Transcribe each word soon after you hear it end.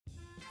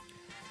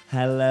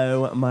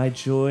Hello, my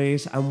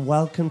joys, and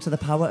welcome to the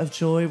Power of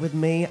Joy with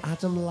me,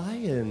 Adam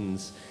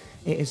Lyons.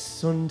 It is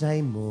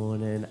Sunday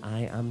morning.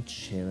 I am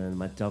chilling.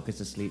 My dog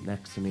is asleep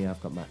next to me.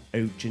 I've got my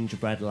oat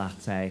gingerbread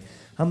latte,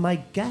 and my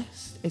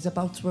guest is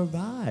about to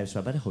arrive, so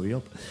I better hurry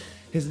up.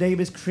 His name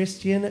is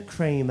Christian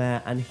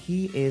Kramer, and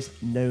he is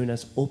known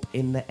as Up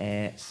in the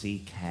Air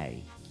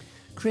CK.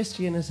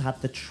 Christian has had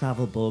the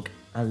travel bug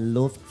and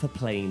love for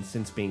planes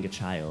since being a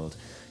child.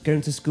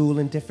 Going to school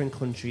in different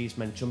countries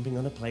meant jumping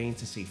on a plane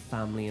to see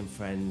family and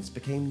friends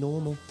became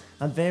normal,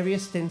 and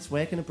various stints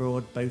working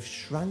abroad both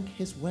shrank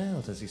his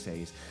world, as he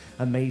says,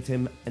 and made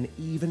him an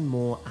even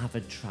more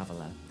avid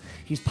traveller.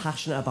 He's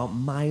passionate about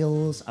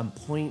miles and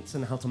points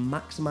and how to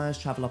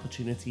maximise travel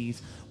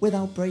opportunities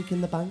without breaking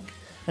the bank,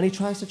 and he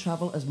tries to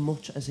travel as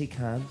much as he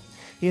can.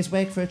 He has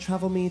worked for a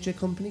travel media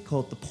company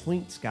called The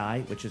Points Guy,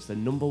 which is the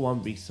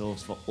 #1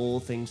 resource for all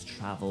things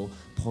travel,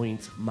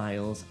 points,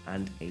 miles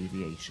and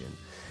aviation.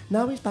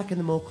 Now he's back in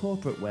the more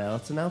corporate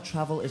world, so now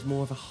travel is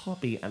more of a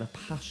hobby and a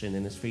passion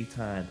in his free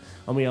time,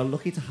 and we are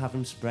lucky to have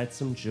him spread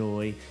some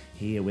joy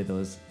here with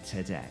us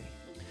today.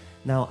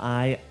 Now,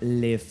 I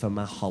live for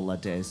my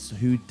holidays.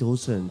 Who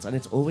doesn't? And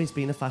it's always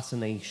been a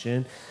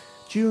fascination.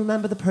 Do you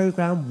remember the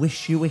programme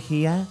Wish You Were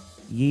Here?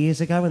 Years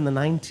ago in the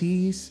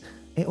 90s?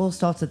 It all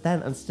started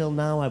then, and still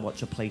now I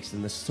watch A Place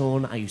in the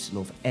Sun. I used to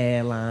love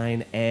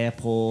airline,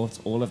 airport,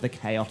 all of the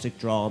chaotic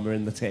drama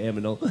in the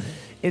terminal.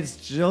 It's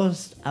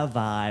just a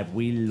vibe.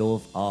 We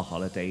love our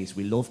holidays.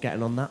 We love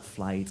getting on that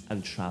flight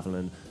and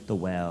travelling the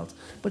world.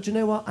 But you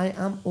know what? I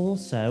am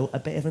also a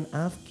bit of an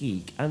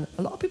Avgeek, and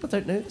a lot of people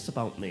don't know this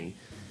about me.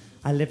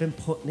 I live in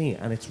Putney,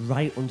 and it's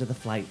right under the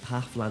flight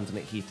path landing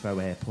at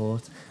Heathrow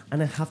Airport,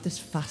 and I have this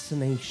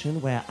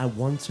fascination where I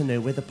want to know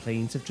where the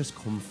planes have just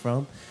come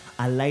from.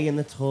 I lay in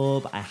the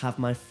tub, I have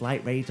my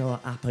flight radar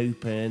app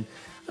open,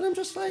 and I'm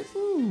just like,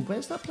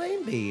 where's that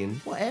plane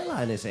been? What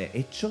airline is it?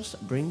 It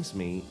just brings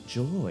me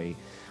joy.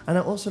 And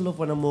I also love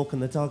when I'm walking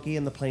the doggy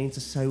and the planes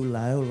are so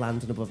low,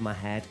 landing above my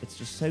head. It's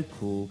just so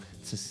cool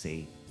to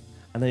see.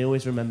 And I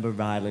always remember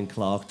Rylan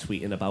Clark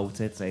tweeting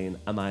about it, saying,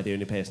 am I the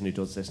only person who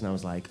does this? And I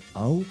was like,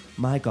 oh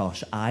my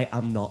gosh, I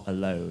am not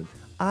alone.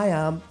 I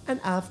am an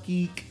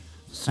Avgeek.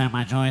 So,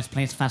 my joys,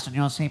 please fasten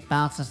your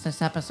seatbelts as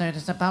this episode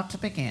is about to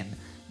begin.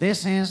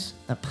 This is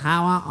The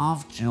Power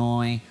of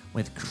Joy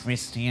with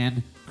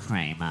Christian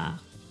Kramer.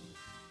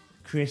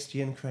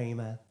 Christian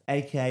Kramer,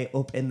 aka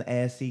Up in the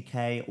Air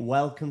CK.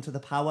 Welcome to The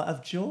Power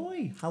of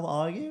Joy. How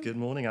are you? Good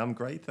morning, I'm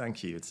great,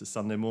 thank you. It's a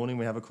Sunday morning,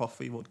 we have a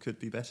coffee, what could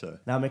be better?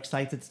 Now I'm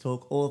excited to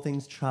talk all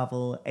things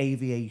travel,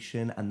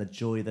 aviation, and the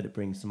joy that it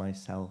brings to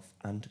myself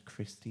and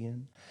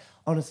Christian.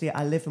 Honestly,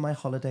 I live for my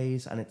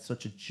holidays, and it's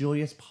such a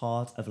joyous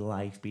part of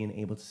life being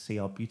able to see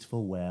our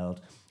beautiful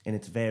world in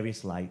its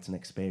various lights and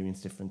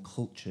experience different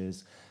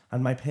cultures.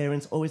 And my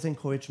parents always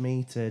encourage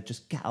me to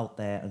just get out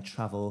there and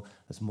travel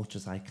as much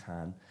as I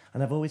can.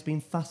 And I've always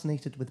been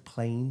fascinated with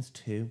planes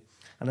too.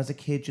 And as a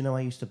kid, you know,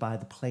 I used to buy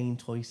the plane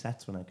toy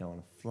sets when I go on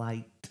a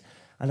flight.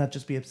 And I'd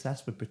just be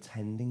obsessed with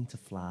pretending to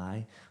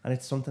fly. And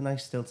it's something I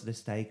still to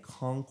this day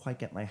can't quite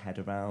get my head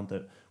around,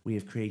 that we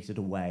have created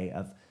a way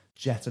of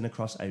jetting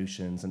across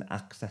oceans and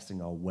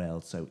accessing our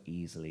world so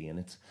easily. And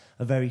it's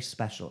a very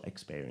special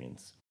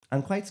experience.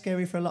 And quite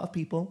scary for a lot of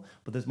people,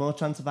 but there's more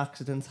chance of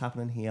accidents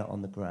happening here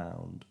on the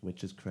ground,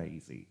 which is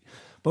crazy.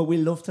 But we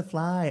love to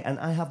fly, and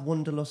I have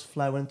wanderlust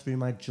flowing through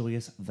my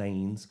joyous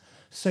veins.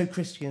 So,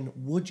 Christian,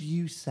 would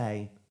you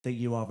say that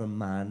you are a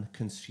man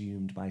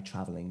consumed by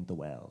travelling the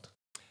world?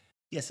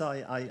 Yes,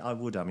 I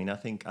would. I mean, I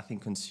think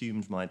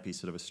consumed might be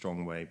sort of a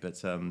strong way,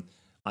 but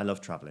I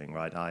love traveling,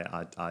 right?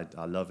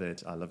 I love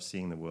it. I love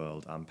seeing the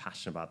world. I'm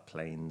passionate about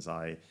planes.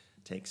 I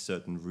take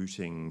certain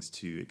routings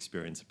to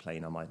experience a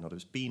plane I might not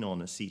have been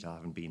on, a seat I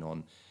haven't been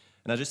on.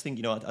 And I just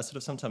think, I sort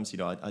of sometimes,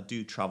 I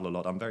do travel a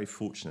lot. I'm very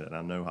fortunate, and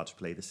I know how to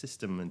play the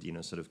system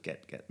and, sort of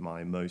get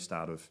my most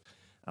out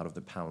of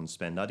the pound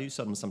spend. I do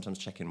sometimes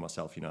check in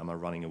myself, am I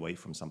running away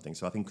from something?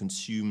 So I think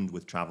consumed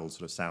with travel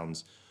sort of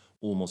sounds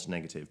almost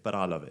negative, but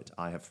I love it.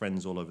 I have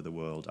friends all over the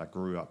world. I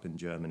grew up in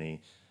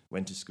Germany,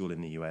 went to school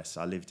in the US.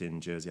 I lived in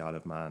Jersey, Isle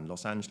of Man,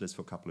 Los Angeles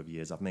for a couple of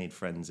years. I've made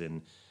friends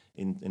in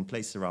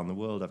places around the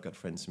world. I've got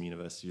friends from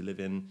university who live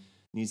in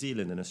New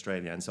Zealand and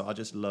Australia. And so I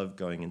just love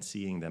going and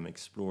seeing them,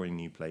 exploring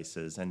new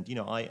places. And,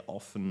 I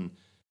often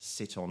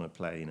sit on a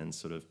plane and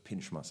sort of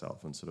pinch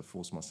myself and sort of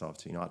force myself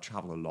to, I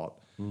travel a lot.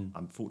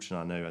 I'm fortunate,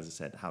 I know, as I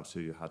said, how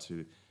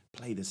to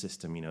play the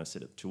system,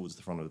 sit up towards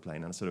the front of the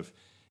plane. And I sort of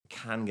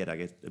I get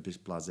a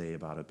bit blasé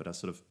about it, but I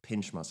sort of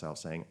pinch myself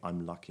saying,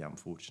 I'm lucky, I'm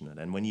fortunate.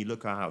 And when you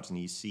look out and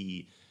you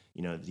see,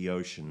 the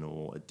ocean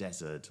or a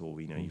desert, or,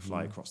 you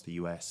fly across the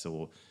US,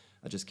 or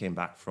I just came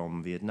back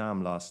from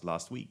Vietnam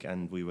last week,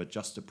 and we were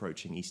just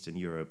approaching Eastern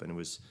Europe, and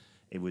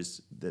it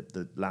was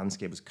the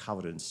landscape was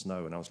covered in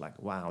snow, and I was like,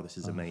 wow, this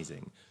is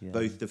amazing. Yeah.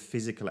 Both the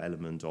physical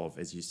element of,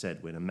 as you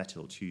said, we're in a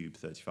metal tube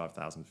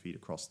 35,000 feet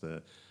across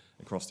the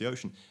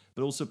ocean,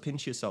 but also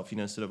pinch yourself,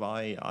 sort of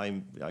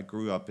I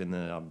grew up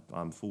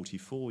I'm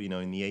 44,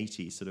 in the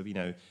 80s, sort of,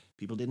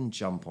 people didn't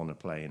jump on a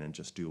plane and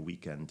just do a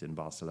weekend in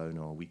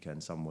Barcelona or a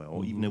weekend somewhere,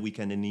 or even a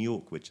weekend in New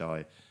York, which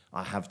I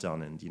have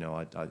done. And,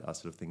 I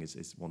sort of think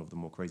is one of the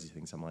more crazy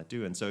things I might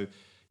do. And so,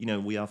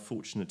 we are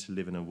fortunate to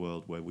live in a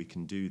world where we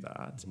can do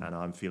that. And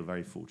I feel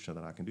very fortunate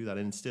that I can do that.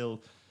 And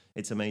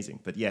it's amazing.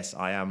 But yes,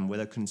 I am,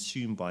 whether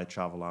consumed by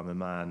travel, I'm a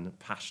man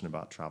passionate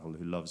about travel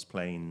who loves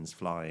planes,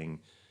 flying,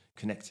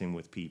 connecting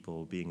with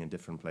people, being in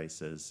different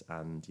places.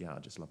 And I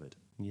just love it.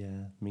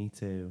 Yeah, me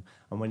too.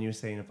 And when you were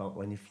saying about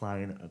when you're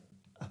flying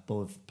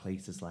above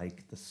places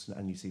like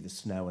and you see the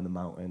snow and the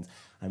mountains,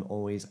 I'm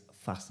always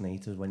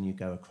fascinated when you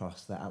go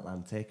across the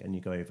Atlantic and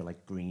you go over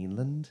like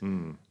Greenland,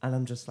 and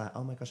I'm just like,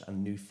 oh my gosh,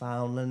 and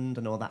Newfoundland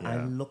and all that.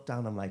 I look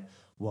down, I'm like,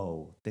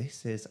 whoa,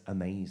 this is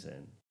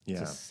amazing.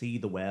 To see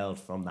the world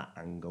from that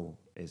angle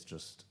is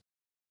just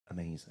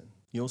amazing.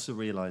 You also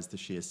realize the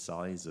sheer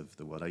size of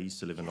the world. I used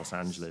to live in Los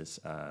Angeles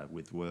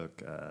with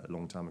work a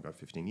long time ago,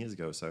 15 years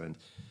ago or so, and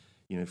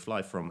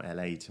fly from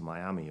LA to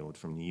Miami or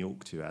from New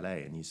York to LA,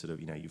 and you sort of,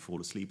 you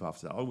fall asleep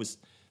after that. I always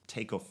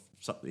take off,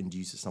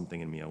 induces something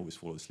in me. I always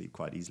fall asleep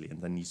quite easily.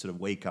 And then you sort of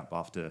wake up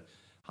after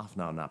half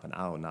an hour nap, an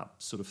hour nap,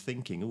 sort of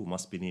thinking, oh,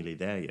 must be nearly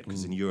there yet.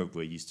 Because in Europe,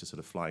 we're used to sort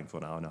of flying for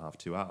an hour and a half,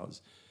 2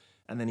 hours.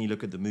 And then you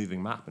look at the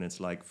moving map and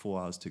it's like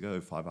 4 hours to go,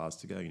 5 hours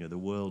to go. The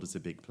world is a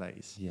big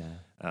place. Yeah.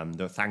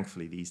 Though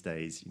thankfully these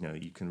days,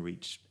 you can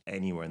reach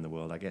anywhere in the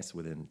world, I guess,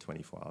 within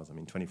 24 hours. I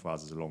mean, 24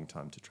 hours is a long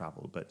time to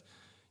travel, but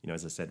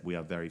as I said, we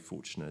are very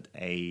fortunate,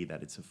 A,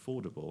 that it's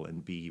affordable,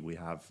 and B, we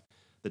have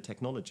the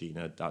technology.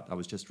 I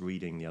was just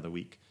reading the other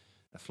week,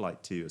 a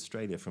flight to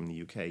Australia from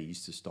the UK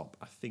used to stop,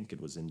 I think it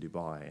was in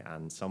Dubai,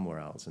 and somewhere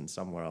else, and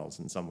somewhere else,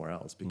 and somewhere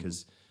else,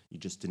 because you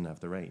just didn't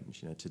have the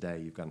range. Today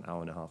you've got an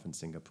hour and a half in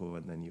Singapore,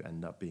 and then you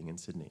end up being in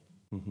Sydney.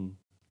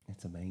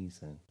 It's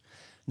amazing.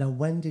 Now,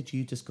 when did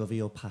you discover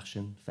your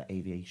passion for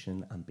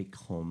aviation and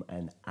become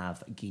an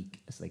Avgeek,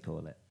 as they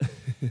call it?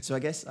 So I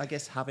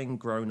guess having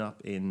grown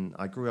up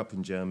I grew up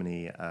in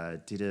Germany,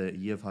 did a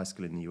year of high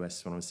school in the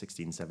US when I was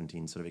 16,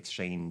 17, sort of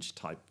exchange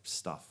type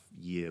stuff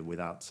year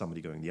without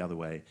somebody going the other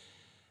way.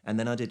 And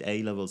then I did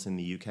A-levels in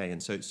the UK.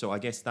 And so I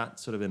guess that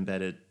sort of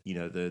embedded,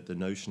 the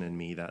notion in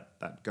me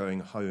that going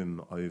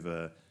home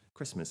over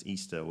Christmas,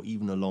 Easter, or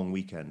even a long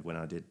weekend when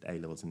I did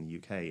A-levels in the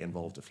UK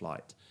involved a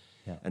flight.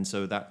 Yeah. And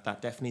so that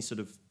definitely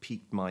sort of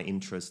piqued my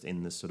interest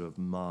in the sort of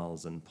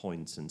miles and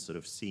points and sort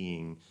of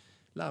seeing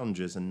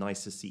lounges and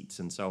nicer seats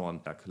and so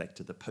on. I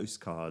collected the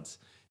postcards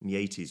in the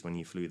 80s when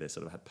you flew. They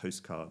sort of had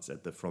postcards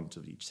at the front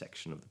of each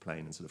section of the plane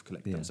and sort of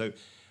collected them. So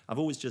I've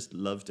always just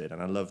loved it.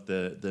 And I love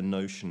the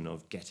notion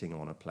of getting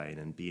on a plane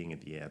and being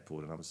at the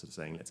airport. And I was sort of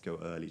saying, let's go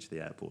early to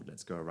the airport.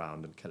 Let's go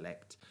around and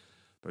collect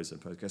postcards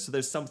and postcards. So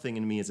there's something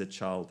in me as a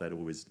child that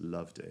always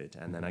loved it.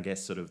 And then I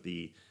guess sort of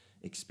the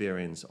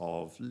experience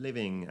of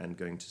living and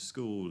going to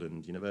school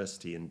and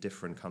university in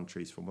different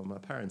countries from where my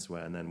parents were.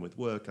 And then with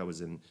work, I was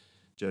in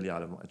Jersey,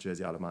 Isle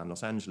of Man,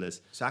 Los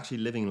Angeles. So actually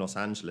living in Los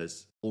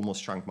Angeles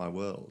almost shrank my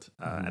world.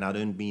 And I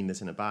don't mean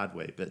this in a bad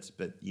way, but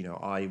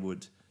I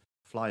would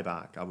fly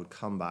back. I would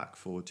come back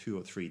for a 2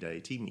 or 3 day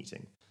team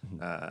meeting.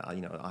 I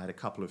had a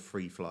couple of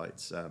free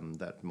flights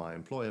that my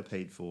employer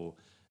paid for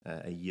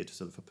a year to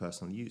sort of for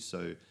personal use.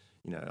 So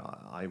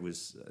it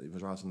was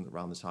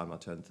around the time I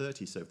turned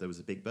 30. So if there was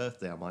a big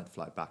birthday, I might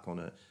fly back on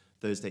a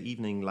Thursday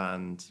evening,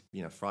 land,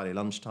 Friday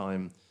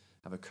lunchtime,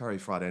 have a curry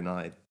Friday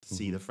night,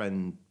 see the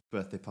friend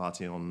birthday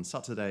party on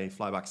Saturday,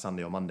 fly back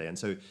Sunday or Monday. And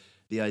so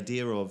the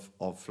idea of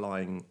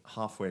flying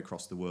halfway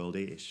across the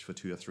world-ish for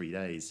 2 or 3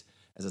 days,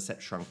 as I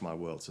said, shrunk my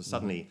world. So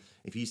suddenly,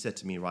 if you said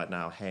to me right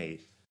now,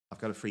 hey, I've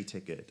got a free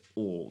ticket,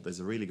 or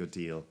there's a really good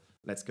deal,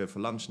 let's go for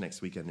lunch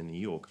next weekend in New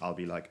York, I'll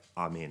be like,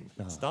 I'm in.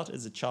 Started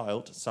as a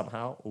child,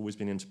 somehow, always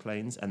been into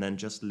planes, and then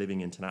just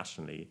living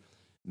internationally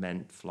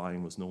meant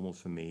flying was normal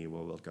for me.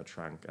 World got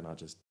shrank, and I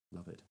just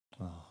love it.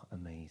 Oh,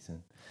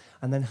 amazing.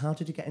 And then how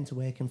did you get into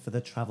working for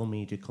the travel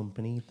media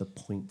company, The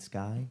Points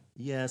Guy?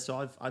 Yeah,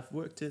 so I've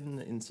worked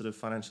in sort of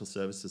financial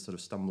services, sort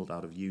of stumbled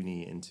out of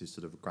uni into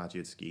sort of a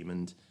graduate scheme.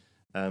 And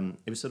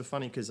it was sort of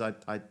funny because I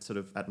sort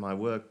of, at my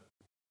work,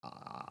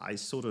 I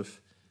sort of,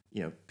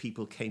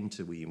 people came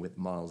to me with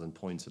miles and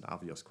points and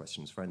Avios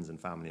questions, friends and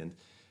family. And in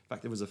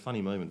fact, there was a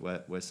funny moment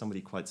where somebody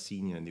quite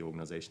senior in the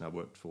organization I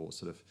worked for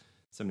sort of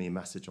sent me a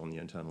message on the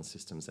internal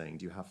system saying,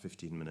 do you have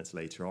 15 minutes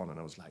later on? And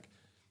I was like,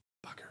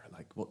 bugger,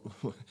 like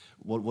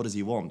what does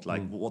he want?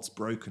 Like, what's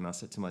broken? I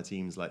said to my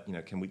teams, like,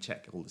 can we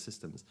check all the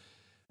systems?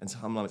 And so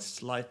I'm like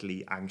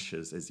slightly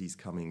anxious as he's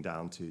coming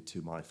down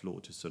to my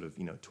floor to sort of,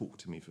 talk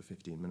to me for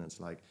 15 minutes.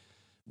 Like,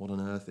 what on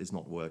earth is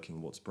not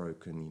working? What's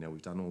broken?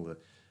 We've done all the...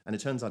 And it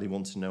turns out he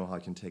wants to know how I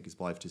can take his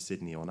wife to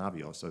Sydney on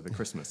Avios over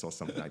Christmas or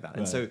something like that.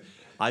 And so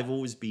I've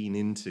always been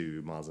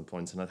into miles and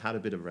points, and I've had a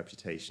bit of a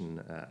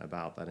reputation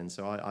about that. And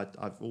so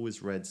I've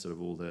always read sort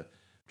of all the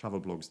travel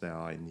blogs there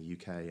are in the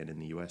UK and in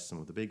the US, some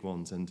of the big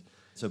ones. And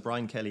so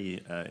Brian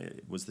Kelly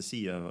was the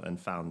CEO and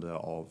founder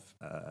of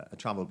a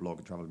travel blog,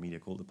 a travel media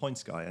called The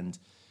Points Guy. And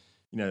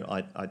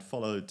I'd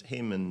followed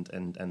him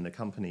and the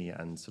company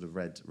and sort of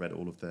read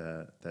all of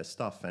their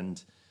stuff.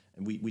 And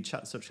And we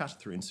chatted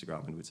through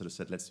Instagram, and we sort of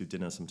said, let's do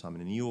dinner sometime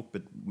in New York,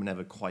 but we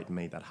never quite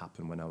made that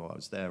happen when I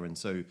was there. And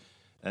so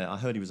I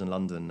heard he was in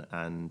London,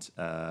 and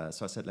so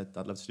I said,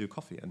 I'd love to do a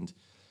coffee. And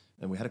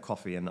we had a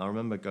coffee, and I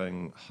remember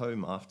going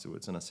home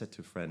afterwards, and I said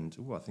to a friend,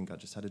 I think I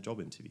just had a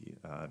job interview,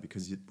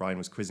 because Brian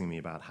was quizzing me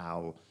about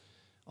how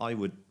I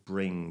would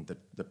bring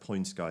the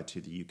points guide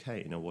to the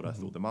UK, what I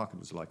thought the market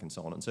was like and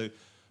so on. And so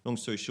long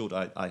story short,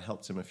 I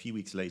helped him a few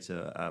weeks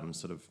later,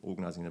 sort of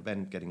organising an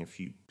event, getting a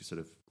few sort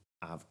of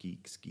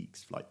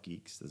Avgeeks, flight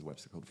geeks, there's a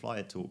website called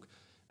Flyer Talk,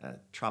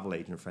 travel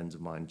agent friends of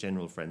mine,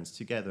 general friends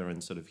together,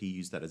 and sort of he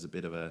used that as a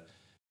bit of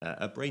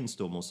a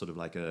brainstorm, or sort of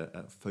like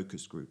a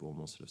focus group,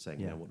 almost sort of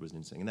saying, what was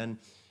interesting. And then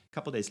a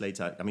couple of days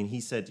later,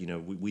 he said,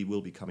 we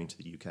will be coming to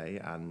the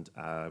UK, and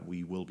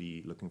we will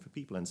be looking for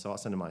people. And so I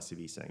sent him my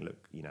CV saying,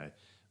 look,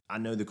 I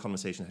know the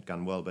conversation had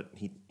gone well, but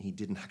he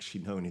didn't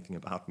actually know anything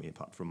about me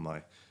apart from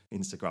my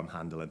Instagram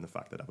handle and the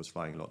fact that I was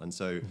flying a lot. And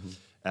so,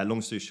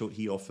 long story short,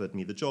 he offered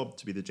me the job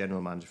to be the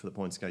general manager for the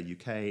Points Guide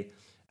UK.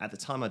 At the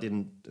time, I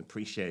didn't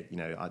appreciate,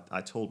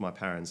 I told my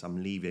parents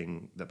I'm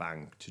leaving the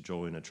bank to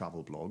join a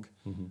travel blog.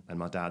 And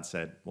my dad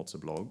said, what's a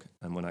blog?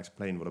 And when I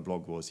explained what a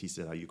blog was, he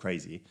said, are you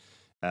crazy?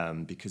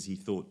 Because he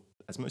thought,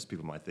 as most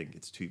people might think,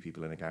 it's two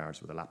people in a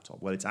garage with a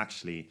laptop. Well, it's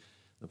actually...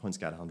 The Points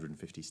Guide,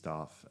 150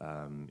 staff,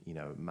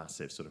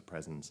 massive sort of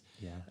presence.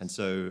 Yes. And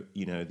so,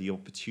 the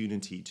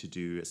opportunity to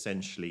do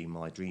essentially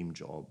my dream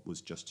job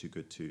was just too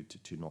good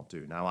to not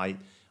do. Now, I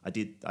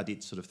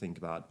did sort of think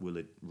about, will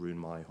it ruin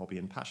my hobby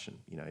and passion?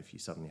 If you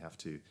suddenly have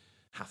to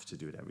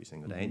do it every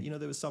single day.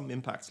 And, there was some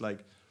impacts,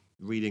 like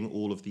reading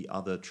all of the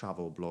other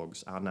travel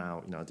blogs are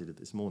now, I did it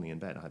this morning in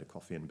bed. I had a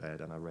coffee in bed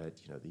and I read,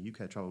 the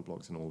UK travel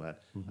blogs and all that.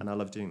 And I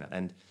love doing that.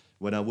 And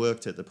when I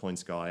worked at the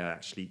Points Guy, I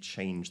actually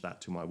changed that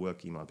to my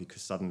work email,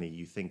 because suddenly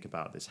you think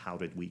about this, how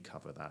did we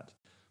cover that?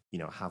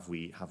 Have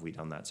we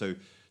done that? So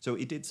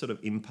it did sort of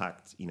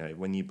impact,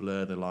 when you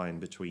blur the line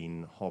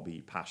between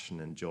hobby, passion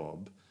and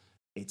job,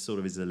 it sort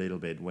of is a little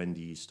bit, when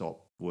do you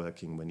stop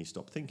working, when you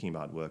stop thinking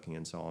about working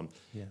and so on.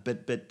 Yeah.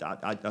 But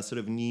I sort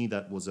of knew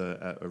that was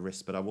a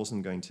risk, but I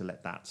wasn't going to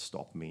let that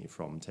stop me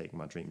from taking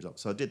my dreams up.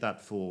 So I did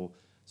that for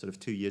sort of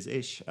 2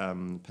 years-ish.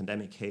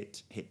 Pandemic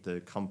hit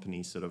the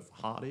company sort of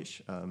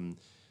hardish.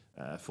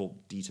 For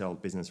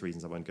detailed business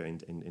reasons, I won't go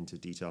into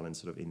detail, and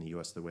sort of in the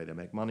US, the way they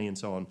make money and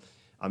so on.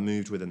 I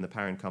moved within the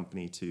parent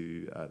company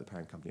to, the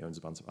parent company owns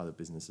a bunch of other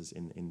businesses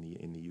in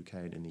the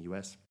UK and in the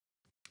US.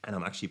 And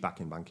I'm actually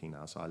back in banking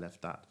now. So I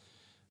left that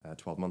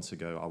 12 months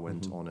ago. I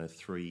went on a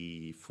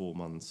 3-4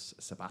 months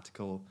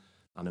sabbatical,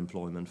 fun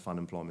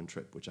employment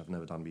trip, which I've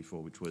never done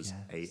before, which was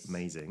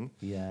amazing.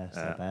 Yes,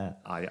 I bet.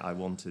 I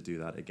want to do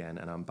that again,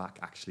 and I'm back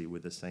actually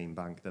with the same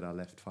bank that I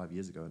left 5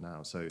 years ago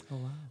now. So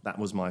that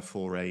was my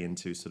foray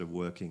into sort of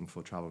working for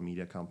a travel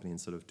media company and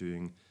sort of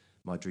doing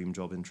my dream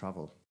job in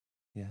travel.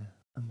 Yeah,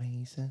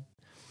 amazing.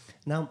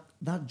 Now,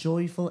 that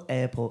joyful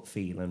airport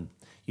feeling,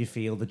 you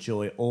feel the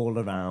joy all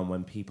around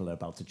when people are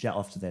about to jet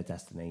off to their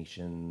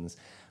destinations,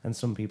 and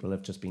some people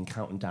have just been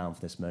counting down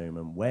for this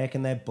moment,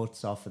 working their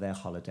butts off for their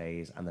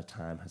holidays, and the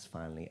time has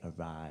finally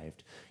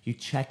arrived. You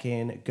check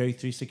in, go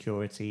through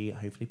security,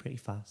 hopefully pretty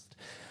fast,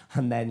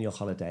 and then your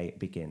holiday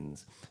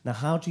begins. Now,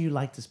 how do you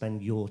like to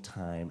spend your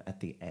time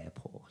at the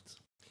airport?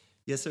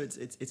 Yeah, so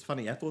it's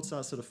funny. Airports are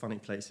a sort of funny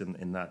place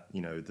in that,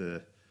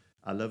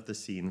 I love the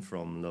scene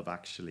from Love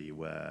Actually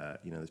where,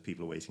 there's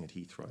people waiting at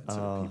Heathrow and sort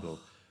of people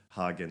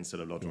hug and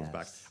sort of lot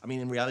back. I mean,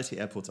 in reality,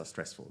 airports are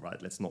stressful,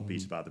 right? Let's not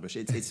beat about the bush.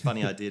 It's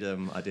funny. I did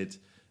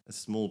a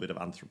small bit of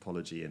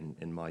anthropology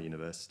in my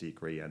university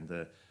degree, and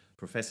the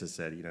professor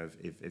said,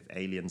 if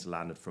aliens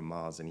landed from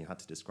Mars and you had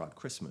to describe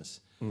Christmas,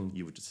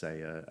 you would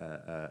say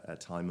a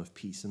time of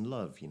peace and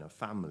love,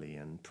 family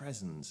and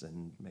presents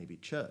and maybe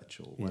church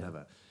or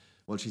whatever.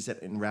 Well, she said,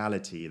 in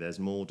reality, there's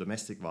more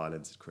domestic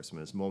violence at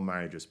Christmas, more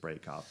marriages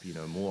break up,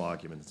 more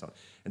arguments and so on.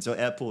 And so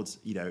airports,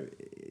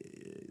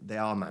 they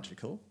are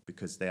magical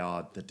because they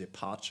are the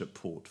departure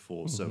port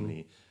for so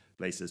many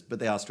places, but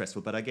they are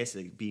stressful. But I guess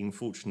being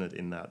fortunate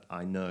in that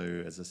I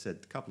know, as I said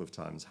a couple of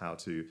times, how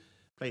to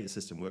play the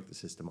system, work the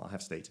system. I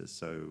have status,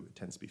 so it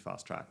tends to be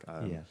fast track.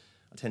 I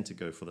tend to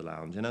go for the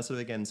lounge. And I sort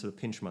of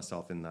pinch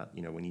myself in that,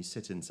 when you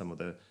sit in some of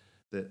the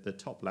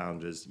top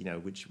lounges,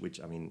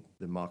 which I mean,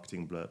 the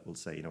marketing blurb will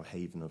say,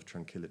 haven of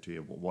tranquility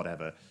or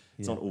whatever.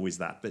 It's not always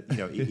that, but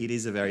it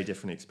is a very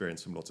different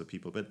experience from lots of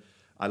people. But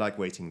I like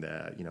waiting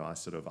there.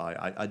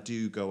 I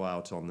do go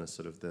out on the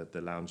sort of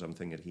the lounge. I'm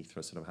thinking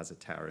Heathrow sort of has a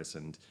terrace,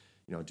 and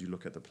I do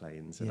look at the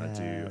planes, and I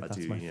do.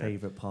 That's my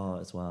favourite part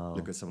as well.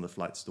 Look at some of the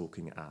flight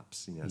stalking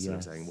apps, sort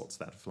of saying what's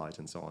that flight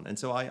and so on. And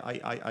so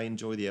I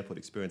enjoy the airport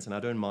experience, and I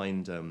don't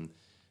mind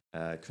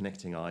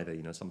connecting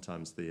either.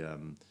 Sometimes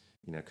the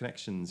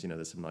connections,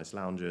 there's some nice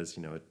lounges,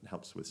 it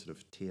helps with sort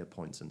of tier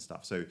points and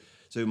stuff. So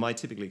my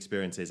typical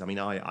experience is,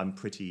 I'm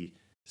pretty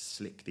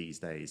slick these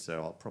days,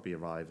 so I'll probably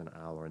arrive an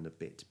hour and a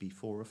bit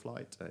before a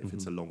flight. If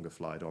it's a longer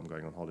flight or I'm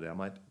going on holiday, I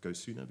might go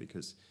sooner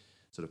because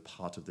sort of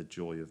part of the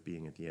joy of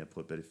being at the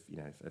airport. But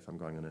if I'm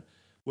going on a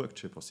work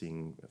trip or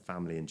seeing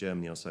family in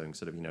Germany or so, and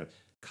sort of,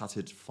 cut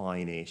it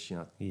fine-ish,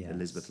 Yes.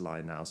 Elizabeth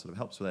line now sort of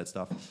helps with that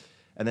stuff.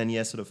 And then,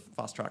 sort of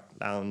fast track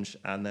lounge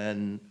and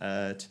then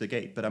to the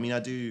gate. But I mean, I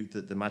do,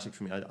 the magic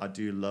for me, I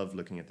do love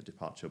looking at the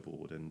departure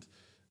board. And,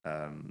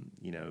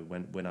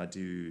 when I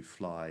do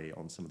fly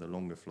on some of the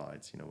longer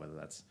flights, whether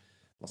that's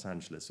Los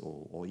Angeles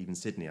or even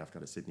Sydney, I've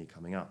got a Sydney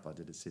coming up. I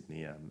did a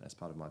Sydney as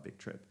part of my big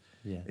trip.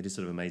 Yeah. It is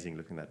sort of amazing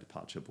looking at that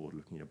departure board,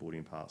 looking at your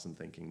boarding pass and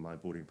thinking, my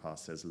boarding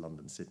pass says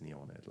London, Sydney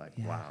on it. Like,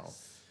 Yes. wow.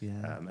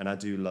 Yeah. And I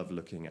do love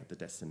looking at the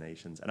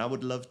destinations. And I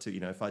would love to,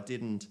 if I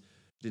didn't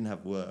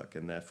have work,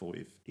 and therefore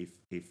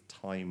if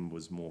time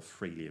was more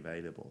freely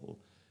available,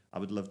 I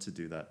would love to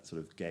do that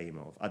sort of game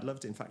of, I'd love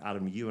to, in fact,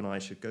 Adam, you and I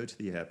should go to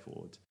the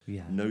airport,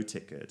 no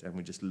ticket, and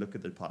we just look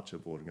at the departure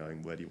board and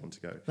going, where do you want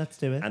to go? Let's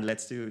do it. And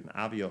let's do an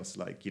Avios,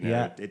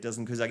 it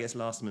doesn't, because I guess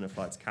last minute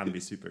flights can be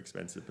super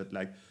expensive, but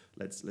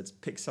let's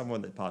pick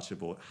someone departure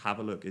board, have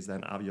a look, is there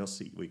an Avios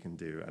seat we can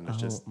do, and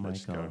let's just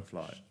go and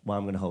fly. Well,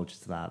 I'm going to hold you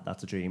to that.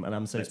 That's a dream. And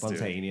I'm so Let's do it.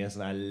 spontaneous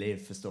and I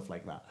live for stuff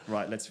like that.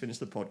 Right, let's finish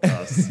the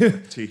podcast.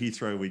 To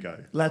Heathrow we go.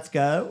 Let's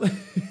go.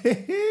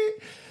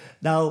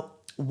 Now,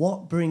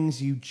 what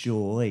brings you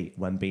joy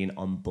when being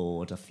on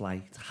board a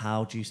flight?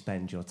 How do you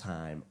spend your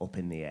time up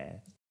in the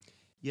air?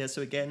 Yeah,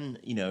 so again,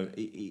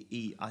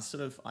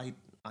 I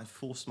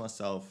force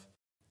myself.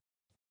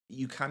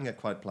 You can get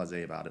quite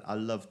blasé about it. I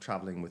love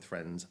traveling with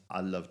friends.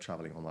 I love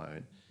traveling on my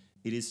own.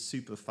 It is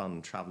super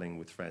fun traveling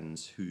with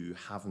friends who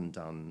haven't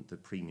done the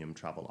premium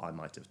travel I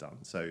might have done.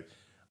 So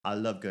I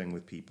love going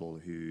with people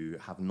who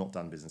have not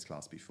done business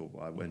class before.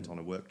 I went on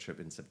a work trip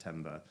in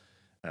September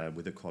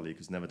with a colleague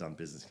who's never done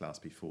business class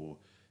before.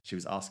 She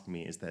was asking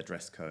me, is there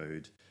dress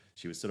code?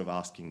 She was sort of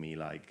asking me,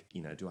 like,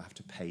 do I have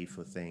to pay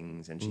for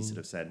things? And she sort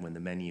of said, when the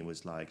menu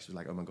was like, she was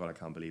like, oh my God, I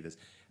can't believe this.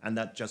 And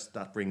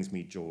that brings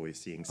me joy,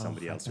 seeing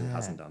somebody else who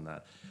hasn't done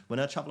that. When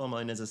I travel on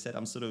my own, as I said,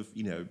 I'm sort of,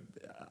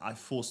 I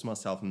force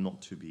myself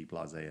not to be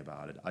blasé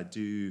about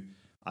it.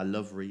 I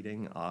love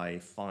reading. I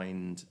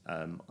find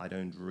I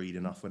don't read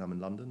enough when I'm in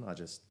London. I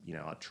just,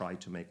 I try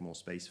to make more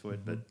space for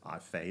it, but I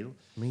fail.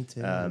 Me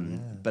too.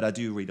 But I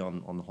do read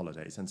on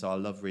holidays. And so I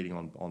love reading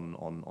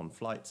on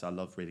flights. I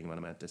love reading when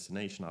I'm at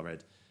destination. I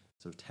read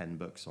sort of 10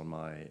 books on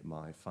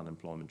my fun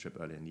employment trip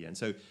earlier in the year. And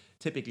so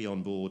typically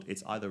on board,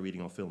 it's either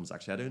reading or films.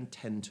 Actually, I don't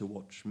tend to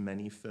watch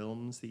many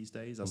films these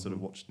days. I sort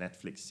of watch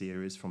Netflix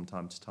series from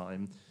time to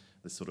time.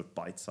 The sort of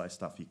bite-sized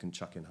stuff you can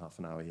chuck in half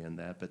an hour here and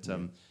there. But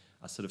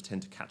I sort of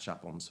tend to catch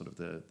up on sort of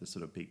the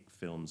sort of big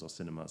films or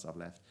cinemas I've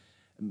left.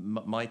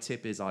 My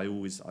tip is I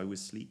always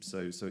sleep.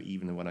 So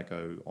even when I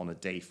go on a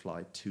day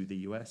flight to the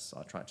US,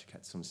 I try to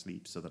catch some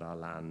sleep so that I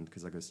land,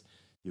 because I guess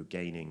you're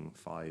gaining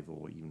 5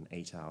 or even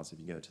 8 hours if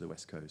you go to the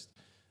West Coast.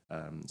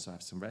 So I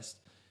have some rest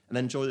and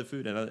then enjoy the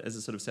food. And as I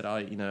sort of said,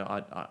 I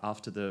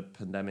after the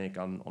pandemic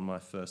on my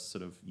first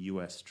sort of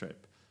US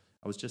trip,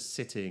 I was just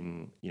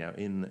sitting,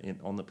 in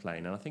on the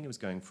plane, and I think it was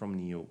going from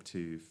New York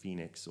to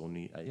Phoenix I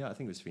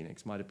think it was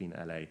Phoenix, might have been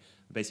LA,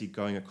 basically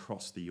going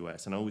across the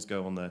US. And I always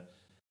go on the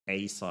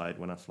A side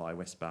when I fly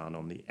westbound,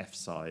 on the F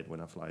side when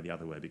I fly the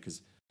other way,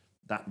 because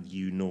that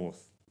view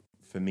north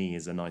for me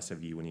is a nicer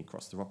view when you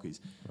cross the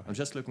Rockies. Right. I'm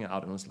just looking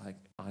out and I was like,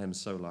 I am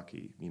so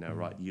lucky,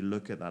 right? You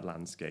look at that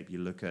landscape, you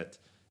look at,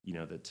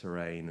 the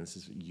terrain, this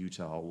is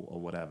Utah or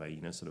whatever,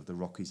 sort of the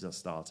Rockies are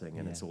starting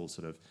and it's all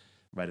sort of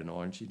red and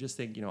orange. You just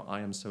think,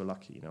 I am so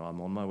lucky.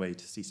 I'm on my way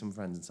to see some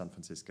friends in San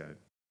Francisco,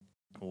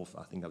 or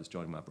I think I was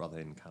joining my brother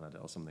in Canada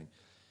or something.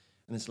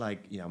 And it's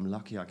like, I'm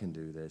lucky I can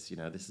do this.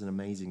 This is an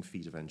amazing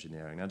feat of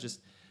engineering.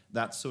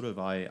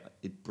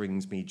 It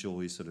brings me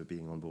joy sort of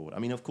being on board. I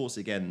mean, of course,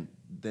 again,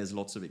 there's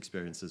lots of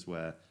experiences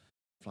where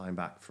flying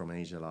back from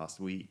Asia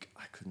last week,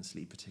 I couldn't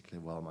sleep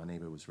particularly well. My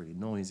neighbor was really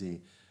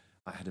noisy.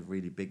 I had a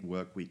really big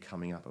work week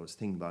coming up. I was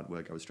thinking about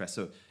work. I was stressed.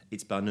 So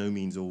it's by no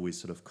means always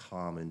sort of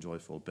calm and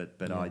joyful,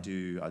 but I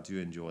do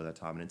enjoy that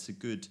time, and it's a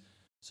good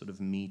sort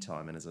of me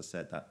time. And as I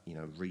said, that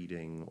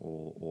reading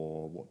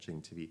or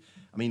watching TV.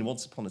 I mean,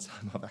 once upon a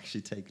time, I've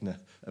actually taken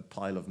a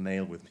pile of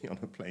mail with me on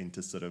a plane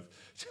to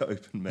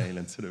open mail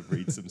and sort of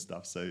read some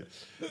stuff. So,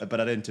 but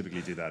I don't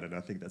typically do that, and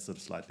I think that's sort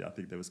of slightly. I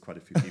think there was quite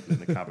a few people in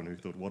the cabin who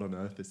thought, "What on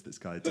earth is this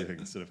guy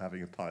doing? Sort of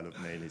having a pile of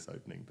mail he's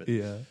opening." But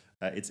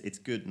it's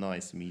good,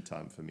 nice me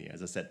time for me.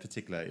 As I said,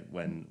 particularly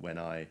when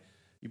I.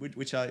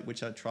 Which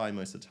I try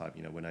most of the time,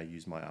 when I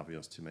use my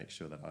Avios to make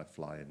sure that I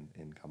fly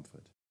in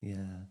comfort.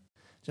 Yeah.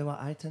 Do you know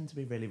what? I tend to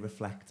be really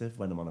reflective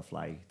when I'm on a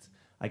flight.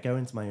 I go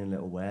into my own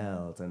little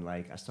world and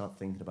I start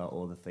thinking about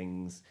all the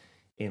things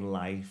in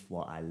life,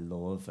 what I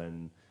love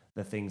and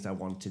the things I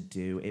want to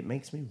do. It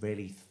makes me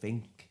really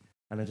think,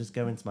 and I just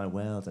go into my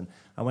world. And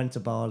I went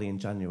to Bali in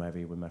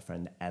January with my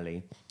friend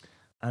Ellie,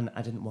 and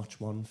I didn't watch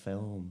one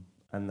film.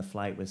 And the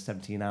flight was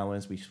 17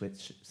 hours. We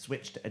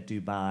switched at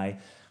Dubai,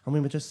 and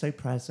we were just so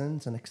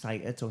present and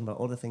excited, talking about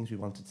all the things we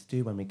wanted to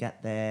do when we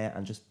get there,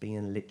 and just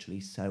being literally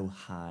so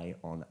high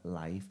on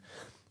life.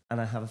 And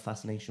I have a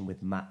fascination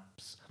with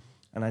maps,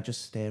 and I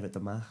just stare at the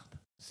map.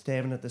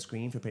 staring at the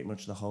screen for pretty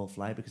much the whole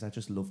flight because I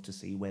just love to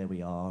see where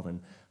we are,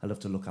 and I love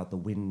to look out the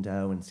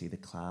window and see the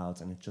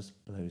clouds, and it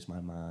just blows my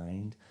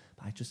mind.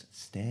 But I just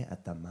stare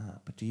at the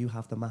map. Do you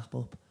have the map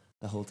up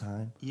the whole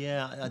time?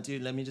 Yeah, I do.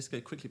 Let me just go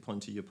quickly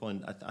point to your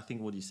point. I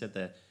think what you said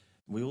there,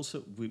 we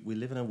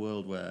live in a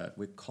world where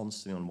we're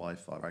constantly on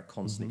Wi-Fi, right?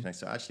 Constantly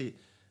connected. So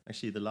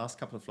actually, the last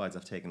couple of flights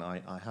I've taken,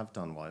 I have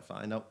done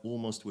Wi-Fi, and I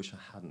almost wish I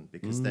hadn't,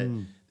 because there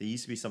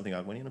used to be something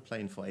like when you're on a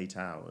plane for 8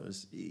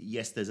 hours,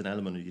 yes, there's an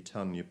element of you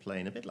turn on your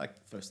plane, a bit like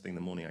first thing in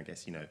the morning, I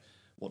guess,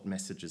 what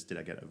messages did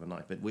I get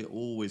overnight? But we're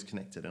always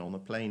connected, and on the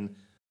plane,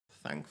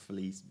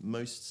 thankfully,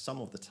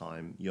 some of the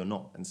time, you're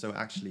not. And so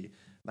actually,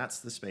 that's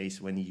the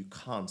space when you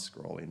can't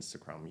scroll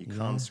Instagram, you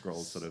can't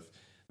scroll sort of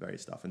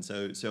various stuff. And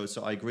so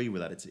I agree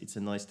with that. It's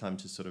a nice time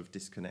to sort of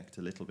disconnect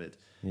a little bit.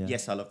 Yeah.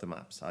 Yes, I love the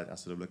maps. I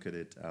sort of look at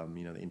it, the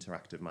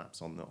interactive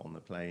maps on the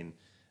plane.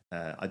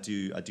 I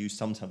do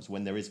sometimes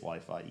when there is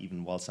Wi-Fi,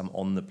 even whilst I'm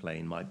on the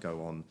plane, might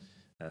go on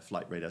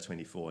Flight Radar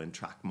 24 and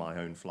track my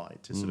own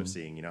flight to sort of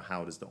seeing,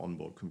 how does the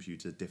onboard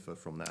computer differ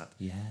from that.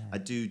 Yeah. I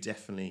do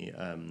definitely,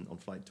 on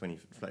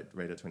Flight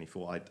Radar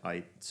 24,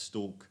 I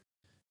stalk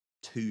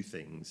two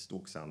things.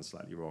 Stalk sounds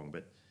slightly wrong,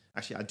 but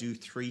actually, I do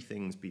three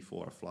things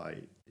before I fly.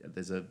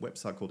 There's a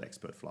website called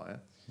Expert Flyer,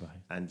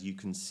 and you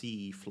can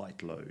see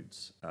flight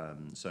loads.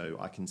 So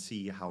I can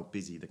see how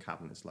busy the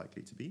cabin is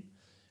likely to be.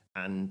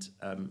 And,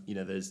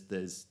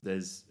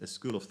 there's a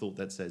school of thought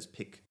that says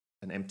pick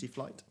an empty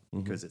flight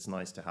because it's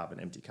nice to have an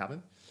empty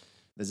cabin.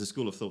 There's a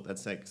school of thought that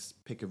says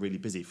pick a really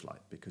busy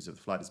flight because if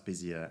the flight is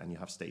busier and you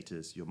have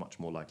status, you're much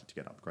more likely to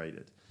get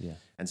upgraded. Yeah.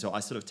 And so I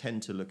sort of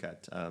tend to look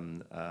at,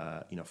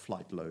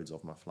 flight loads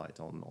of my flight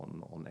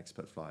on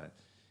Expert Flyer.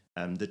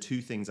 The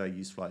two things I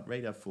use Flight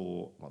Radar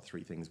for, well,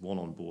 three things. One,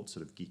 on board,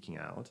 sort of geeking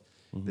out.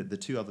 The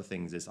two other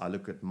things is I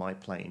look at my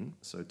plane.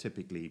 So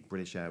typically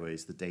British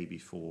Airways the day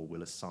before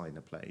will assign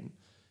a plane.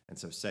 And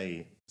so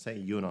say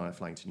you and I are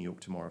flying to New York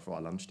tomorrow for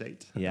our lunch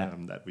date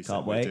that we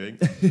said we're doing.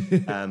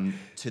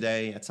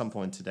 Today, at some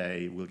point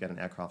today, we'll get an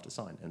aircraft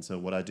assigned. And so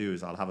what I do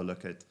is I'll have a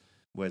look at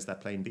where's that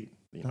plane been?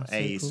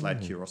 Slight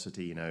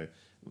curiosity,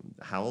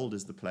 how old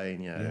is the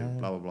plane?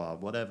 Blah, blah, blah,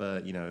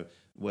 whatever,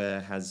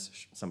 where has,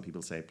 some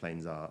people say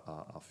planes are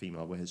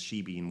female, where has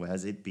she been? Where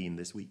has it been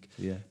this week?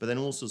 Yeah. But then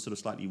also sort of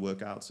slightly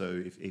work out.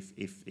 So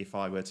if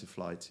I were to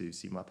fly to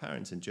see my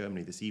parents in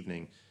Germany this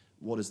evening,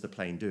 what is the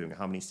plane doing?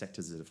 How many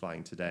sectors is it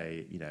flying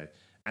today?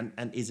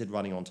 And is it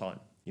running on time?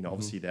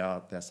 Obviously there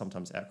are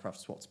sometimes aircraft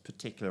swaps,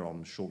 particularly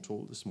on short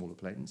haul, the smaller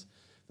planes.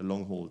 The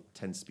long haul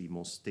tends to be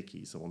more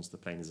sticky. So once the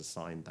plane is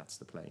assigned, that's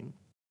the plane.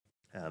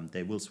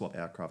 They will swap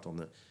aircraft on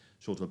the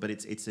short haul, but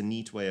it's a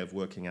neat way of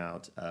working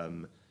out,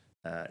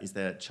 is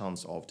there a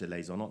chance of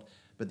delays or not?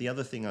 But the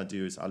other thing I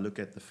do is I look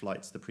at the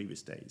flights the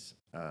previous days.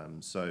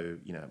 So,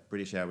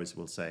 British Airways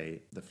will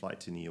say the flight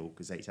to New York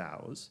is 8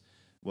 hours.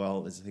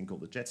 Well, there's a thing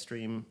called the jet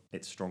stream.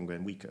 It's stronger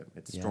and weaker.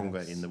 It's stronger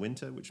in the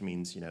winter, which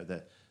means,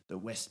 the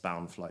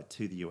westbound flight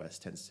to the US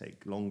tends to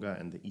take longer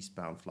and the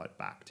eastbound flight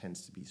back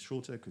tends to be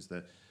shorter because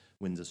the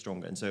winds are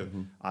stronger. And so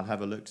I'll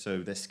have a look. So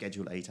they're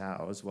scheduled 8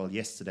 hours. Well,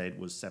 yesterday it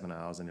was 7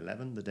 hours and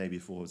 11. The day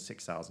before was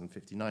 6 hours and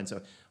 59.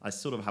 So I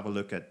sort of have a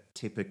look at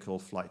typical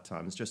flight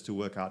times just to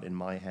work out in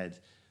my head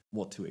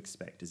what to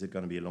expect. Is it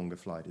going to be a longer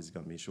flight? Is it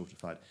going to be a shorter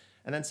flight?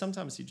 And then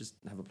sometimes you just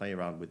have a play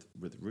around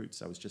with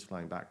routes. I was just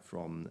flying back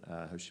from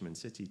Ho Chi Minh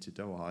City to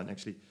Doha, and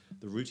actually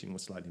the routing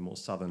was slightly more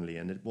southerly,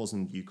 and it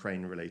wasn't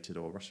Ukraine related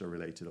or Russia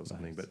related or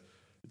something, but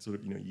it's sort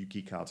of, you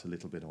geek out a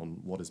little bit on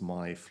what has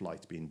my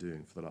flight been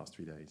doing for the last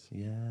 3 days.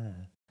 Yeah.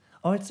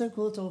 Oh, it's so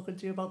cool talking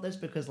to you about this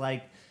because,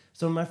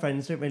 some of my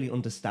friends don't really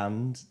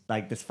understand,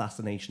 this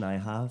fascination I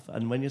have.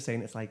 And when you're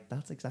saying it's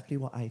that's exactly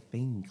what I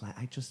think.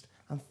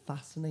 I'm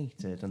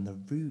fascinated and the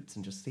routes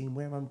and just seeing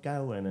where I'm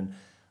going. And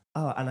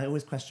I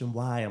always question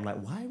why. I'm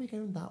why are we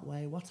going that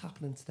way? What's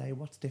happening today?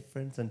 What's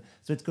different? And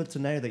so it's good to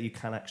know that you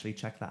can actually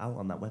check that out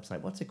on that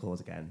website. What's it called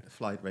again?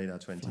 Flight Radar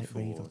 24.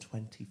 Flight Radar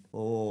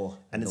 24.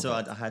 And so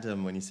I had,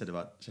 when you said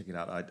about checking it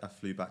out, I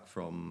flew back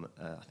from,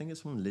 I think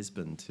it's from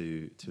Lisbon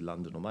to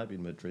London, or might be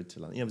Madrid to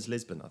London. Yeah, it was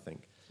Lisbon, I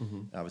think.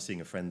 I was seeing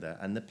a friend there.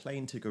 And the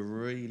plane took a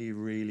really,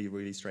 really,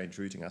 really strange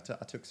routing. I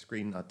took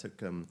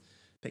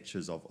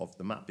pictures of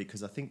the map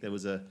because I think there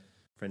was a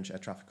French air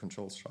traffic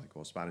control strike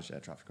or Spanish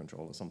air traffic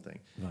control or something.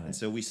 Right. And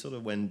so we sort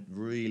of went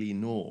really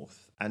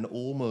north and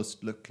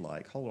almost looked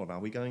like, hold on, are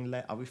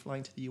we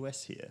flying to the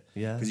US here?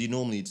 Yeah. Because you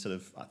normally sort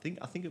of, I think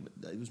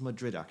it was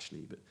Madrid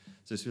actually, but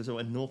so we sort of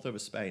went north over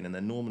Spain and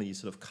then normally you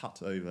sort of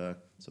cut over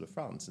sort of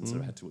France and sort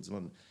of head towards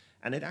London.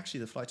 And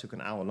the flight took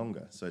an hour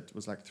longer. So it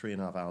was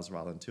 3.5 hours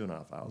rather than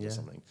 2.5 hours or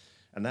something.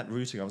 And that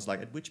routing, I was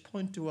at which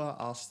point do I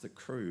ask the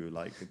crew?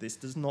 This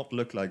does not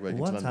look like we're going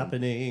to London. What's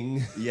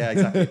happening? Yeah,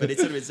 exactly. But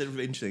it's sort of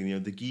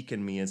interesting. The geek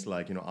in me is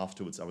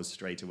afterwards I was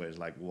straight away,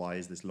 why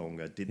is this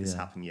longer? Did this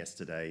happen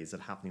yesterday? Is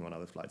it happening on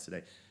other flights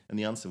today? And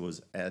the answer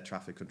was air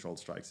traffic control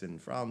strikes in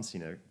France,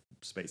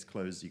 space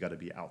closed, you got to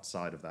be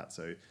outside of that.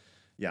 So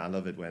yeah, I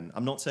love it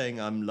I'm not saying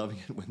I'm loving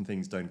it when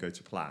things don't go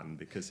to plan,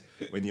 because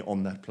when you're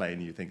on that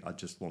plane, you think, I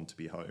just want to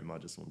be home. I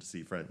just want to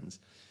see friends.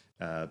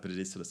 But it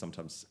is sort of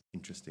sometimes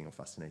interesting or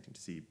fascinating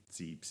to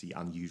see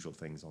unusual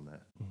things on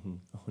there.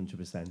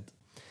 100%.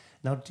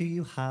 Now, do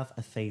you have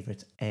a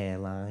favourite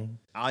airline?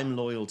 I'm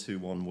loyal to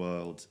One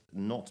World,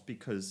 not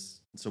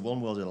because... So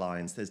One World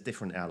Alliance, there's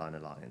different airline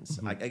alliance.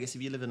 I guess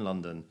if you live in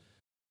London,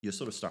 you're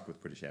sort of stuck with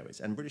British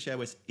Airways. And British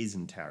Airways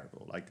isn't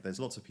terrible. Like, there's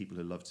lots of people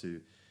who love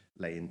to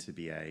lay into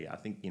BA. I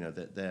think,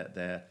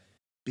 their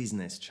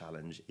business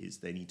challenge is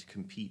they need to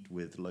compete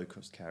with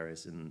low-cost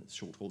carriers in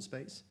short-haul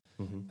space.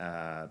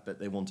 But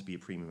they want to be a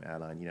premium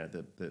airline.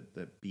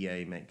 The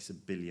BA makes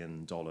 $1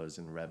 billion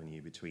in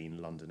revenue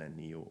between London and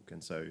New York.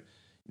 And so...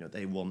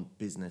 they want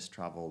business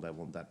travel, they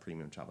want that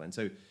premium travel. And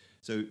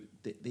so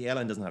the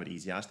airline doesn't have it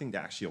easy. I think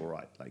they're actually all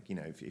right. Like,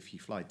 if you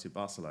fly to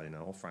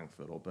Barcelona or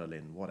Frankfurt or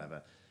Berlin,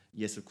 whatever,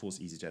 yes, of course,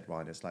 EasyJet,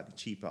 Ryanair is slightly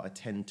cheaper. I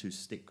tend to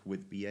stick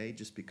with BA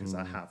just because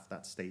I have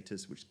that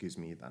status, which gives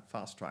me that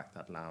fast track,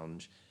 that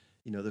lounge,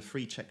 the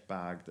free checked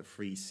bag, the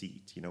free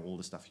seat, all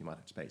the stuff you might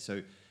have to pay.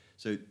 So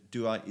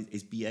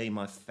is BA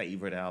my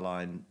favorite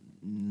airline?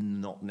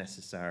 Not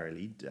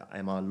necessarily.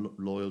 Am I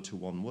loyal to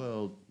One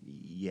World?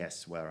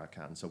 Yes, where I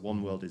can. So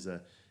One World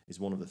is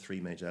one of the three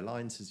major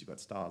alliances. You've got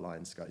Star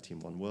Alliance,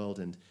 SkyTeam, One World,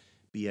 and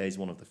BA is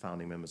one of the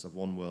founding members of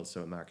One World.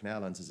 So American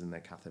Airlines is in there,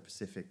 Cathay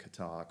Pacific,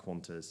 Qatar,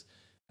 Qantas,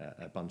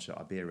 a bunch of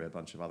Iberia, a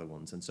bunch of other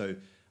ones. And so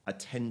I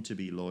tend to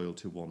be loyal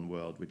to One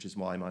World, which is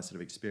why my sort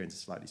of experience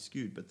is slightly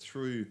skewed. But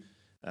through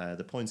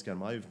the point scale,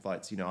 my own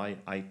flights,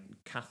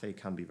 Cathay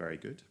can be very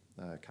good.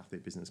 Cathay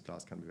business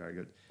class can be very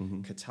good.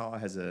 Qatar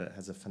has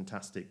a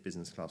fantastic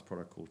business class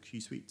product called Q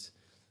Suites.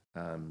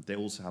 They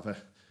also have a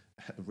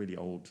really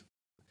old,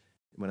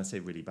 when I say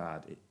really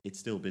bad, it's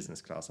still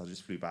business class. I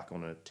just flew back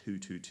on a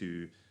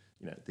 222.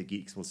 The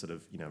geeks will sort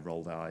of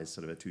roll their eyes,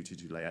 sort of a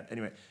 222 layout.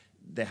 Anyway,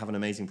 they have an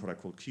amazing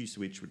product called Q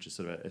Suite, which is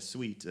sort of a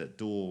suite, a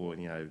door.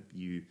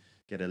 You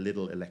get a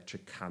little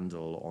electric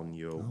candle on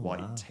your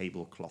white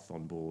tablecloth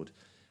on board.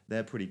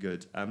 They're pretty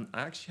good. I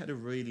actually had a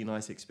really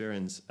nice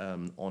experience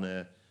on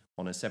a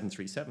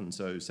 737.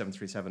 So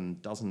 737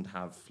 doesn't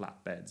have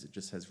flat beds. It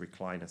just has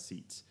recliner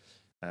seats,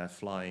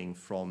 flying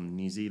from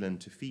New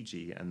Zealand to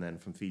Fiji and then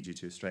from Fiji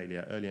to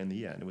Australia earlier in the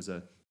year. And it was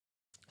a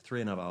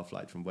 3.5-hour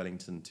flight from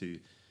Wellington to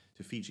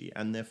Fiji.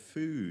 And their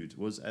food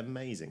was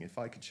amazing. If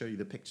I could show you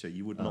the picture,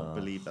 you would not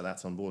believe that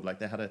that's on board. Like,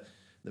 they had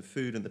the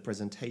food and the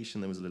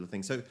presentation, there was a little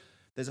thing. So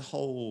there's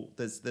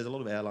a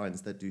lot of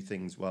airlines that do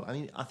things well. I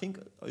mean, I think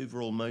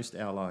overall most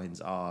airlines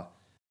are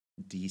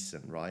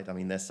decent, right? I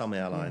mean, there's some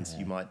airlines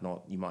you might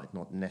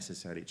not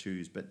necessarily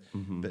choose, but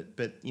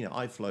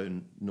I've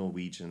flown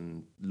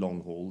Norwegian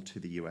long haul to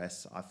the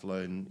US. I've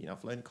flown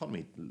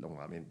economy long.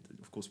 I mean,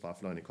 of course, I've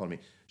flown economy.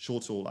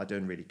 Short haul, I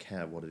don't really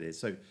care what it is.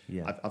 So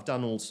I've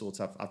done all sorts.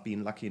 I've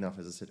been lucky enough,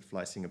 as I said, to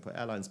fly Singapore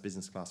Airlines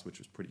business class, which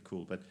was pretty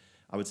cool. But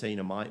I would say,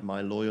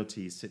 my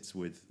loyalty sits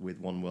with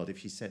One World.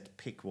 If you said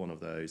pick one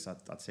of those,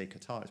 I'd say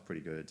Qatar is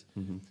pretty good.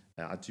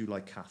 I do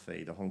like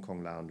Cathay. The Hong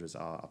Kong lounges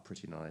are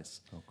pretty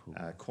nice. Oh, cool.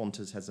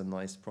 Qantas has a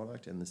nice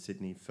product, and the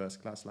Sydney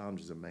first class lounge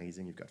is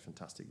amazing. You've got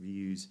fantastic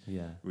views,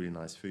 really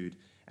nice food.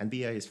 And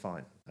BA is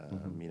fine.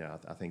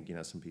 I think,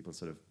 some people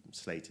sort of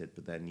slate it,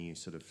 but their new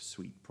sort of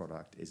suite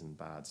product isn't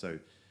bad. So,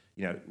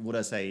 would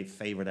I say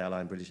favorite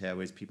airline, British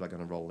Airways? People are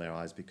going to roll their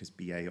eyes because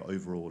BA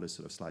overall is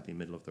sort of slightly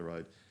middle of the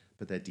road.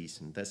 But they're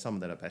decent. There's some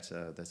that are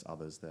better. There's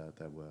others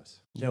they're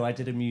worse. I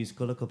did a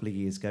musical a couple of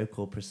years ago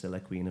called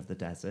Priscilla, Queen of the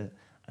Desert,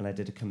 and I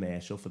did a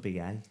commercial for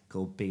BA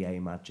called BA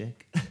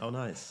Magic. Oh,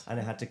 nice. And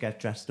I had to get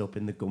dressed up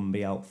in the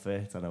Gumby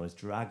outfit, and I was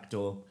dragged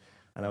up,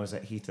 and I was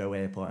at Heathrow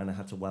Airport, and I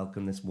had to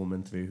welcome this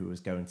woman through who was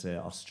going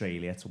to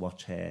Australia to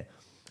watch her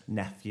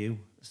nephew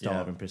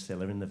starring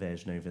Priscilla in the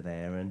version over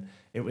there, and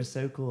it was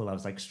so cool. I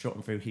was like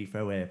strutting through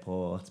Heathrow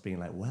Airport being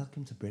like,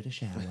 welcome to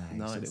British Airways.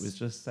 Nice. And it was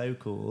just so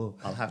cool.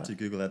 I'll have to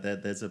Google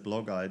that. There's a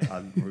blog I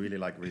really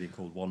like reading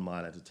called 1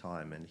 Mile at a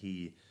Time, and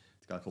the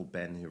guy called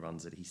Ben who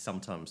runs it, he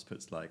sometimes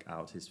puts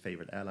out his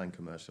favorite airline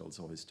commercials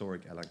or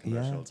historic airline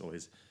commercials or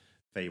his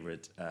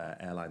favorite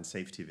airline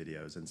safety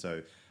videos. And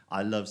so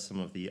I love some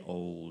of the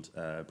old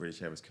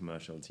British Airways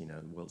commercials,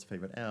 the world's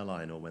favorite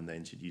airline, or when they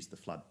introduced the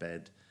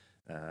flatbed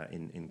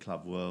in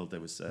Club World. There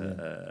was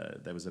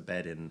a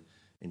bed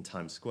in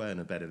Times Square and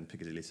a bed in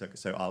Piccadilly Circus.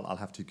 So I'll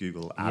have to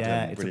Google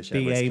Adam it's British a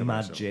Airways BA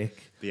commercial.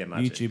 Magic. BA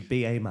Magic. YouTube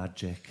BA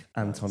Magic.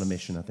 Anton a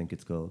Mission, I think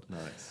it's called.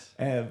 Nice.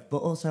 But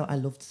also, I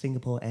loved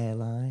Singapore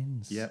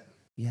Airlines. Yep.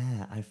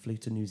 Yeah, I flew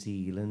to New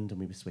Zealand and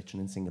we were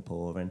switching in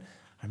Singapore, and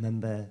I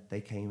remember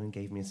they came and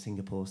gave me a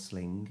Singapore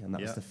sling, and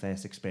that was the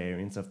first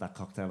experience of that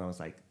cocktail. And I was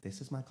like, "This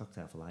is my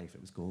cocktail for life."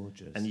 It was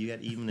gorgeous. And you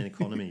get, even in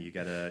economy, you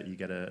get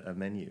a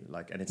menu,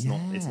 and it's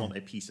not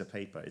a piece of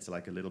paper. It's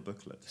like a little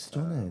booklet.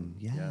 Stunning.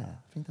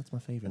 I think that's my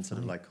favorite. And sort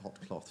of like hot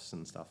cloths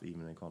and stuff,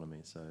 even in economy.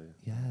 So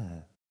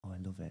I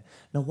love it.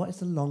 Now, what is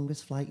the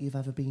longest flight you've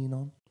ever been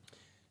on?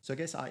 So I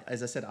guess,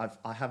 as I said,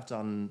 I have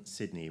done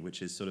Sydney,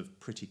 which is sort of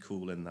pretty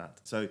cool in that.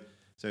 So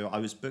So I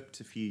was booked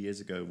a few years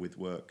ago with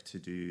work to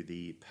do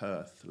the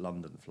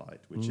Perth-London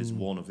flight, which is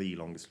one of the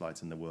longest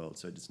flights in the world.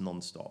 So it's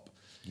non-stop.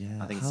 Yeah.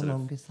 I think How it's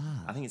long is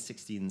that? I think it's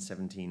 16,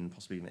 17,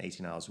 possibly even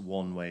 18 hours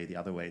one way. The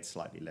other way it's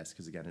slightly less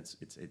because again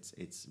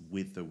it's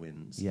with the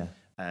winds. Yeah.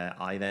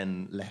 I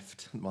then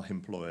left my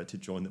employer to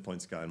join the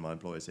Point Sky, and my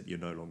employer said, "You're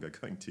no longer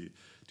going to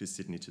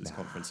Sydney to this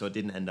conference." So I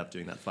didn't end up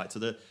doing that flight. So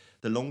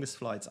the longest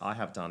flights I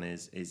have done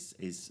is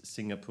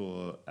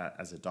Singapore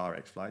as a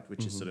direct flight,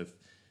 which is sort of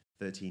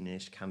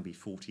 13-ish, can be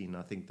 14.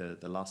 I think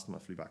the last time I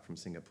flew back from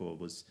Singapore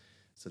was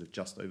sort of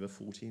just over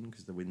 14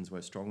 because the winds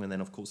were strong. And then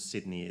of course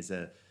Sydney is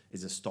a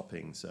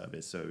stopping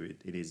service, so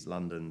it is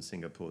London,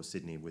 Singapore,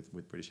 Sydney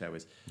with British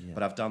Airways. Yeah.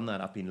 But I've done that.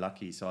 I've been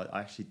lucky. So I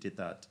actually did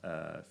that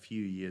a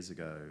few years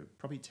ago,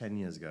 probably 10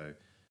 years ago,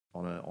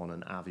 on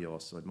an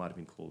Avios. So it might have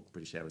been called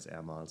British Airways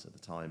Air Miles at the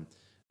time.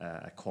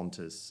 A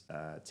Qantas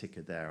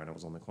ticket there, and I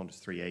was on the Qantas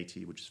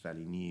 380, which is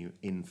fairly new,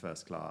 in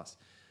first class.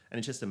 And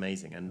it's just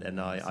amazing.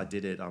 And I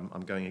did it.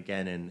 I'm going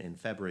again in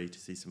February to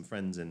see some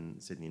friends in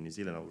Sydney and New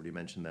Zealand. I already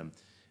mentioned them.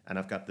 And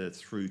I've got the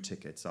through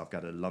tickets. So I've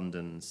got a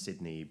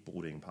London-Sydney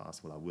boarding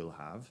pass. Well, I will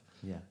have.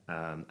 Yeah.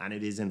 And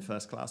it is in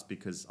first class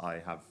because I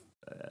have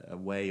a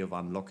way of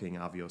unlocking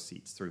Avios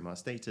seats through my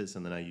status.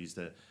 And then I use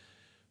the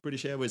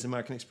British Airways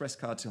American Express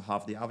card to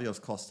halve the Avios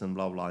cost and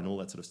blah, blah, and all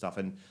that sort of stuff.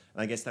 And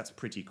I guess that's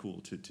pretty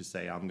cool to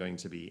say I'm going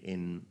to be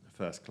in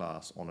first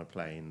class on a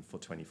plane for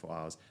 24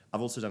 hours. I've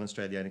also done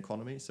Australian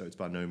economy, so it's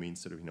by no means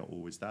sort of,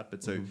 always that.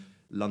 But so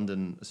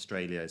London,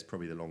 Australia is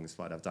probably the longest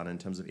flight I've done in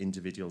terms of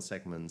individual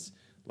segments.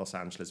 Los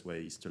Angeles, where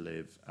I used to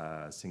live,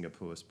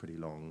 Singapore is pretty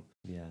long.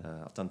 Yeah.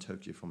 I've done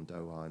Tokyo from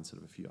Doha and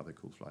sort of a few other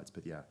cool flights.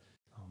 But yeah,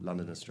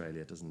 London,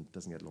 Australia doesn't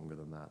get longer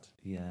than that.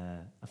 Yeah,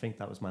 I think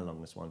that was my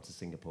longest one, to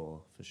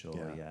Singapore for sure.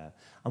 Yeah. Yeah.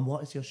 And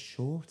what has your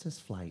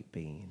shortest flight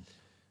been?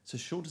 So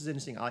short is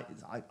interesting.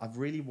 I've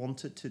really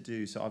wanted to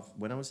do. So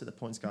when I was at the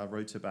Point Sky, I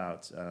wrote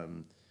about.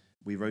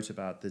 We wrote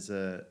about there's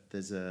a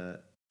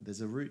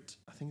route.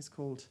 I think it's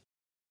called.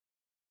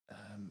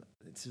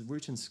 It's a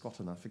route in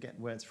Scotland. I forget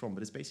where it's from,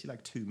 but it's basically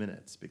like 2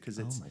 minutes because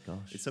it's. Oh my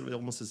gosh. It's sort of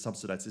almost as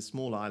subsidized. It's a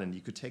small island.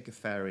 You could take a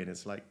ferry and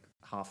it's like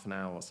half an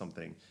hour or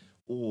something.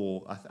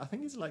 Or I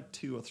think it's like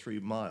 2 or 3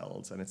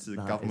 miles, and it's a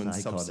government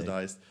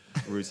subsidized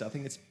route. I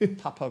think it's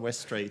Papa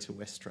Westray to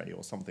Westray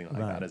or something like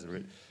that as a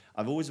route.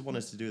 I've always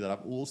wanted to do that.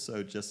 I've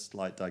also, just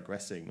like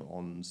digressing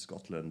on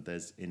Scotland,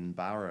 there's in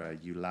Barra,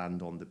 you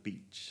land on the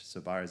beach. So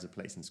Barra is a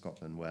place in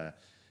Scotland where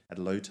at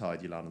low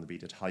tide you land on the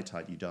beach, at high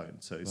tide you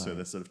don't. So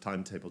the sort of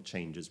timetable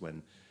changes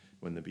when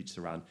the beach is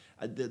around.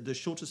 The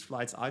shortest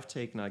flights I've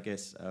taken, I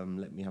guess,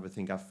 let me have a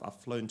think.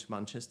 I've flown to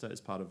Manchester as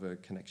part of a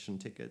connection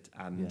ticket,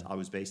 and I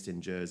was based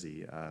in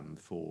Jersey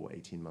for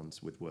 18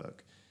 months with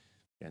work,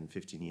 and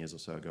 15 years or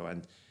so ago.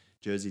 And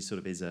Jersey sort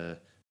of is a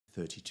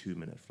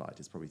 32-minute flight.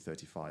 It's probably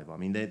 35. I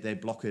mean, they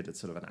block it at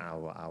sort of an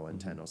hour and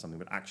 10 or something,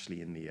 but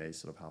actually in the air,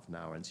 sort of half an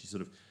hour. And so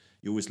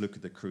you always look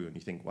at the crew and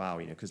you think, wow,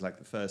 because like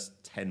the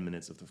first 10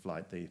 minutes of the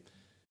flight, they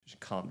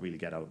can't really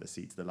get out of the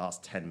seats. The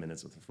last 10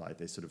 minutes of the flight,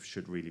 they sort of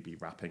should really be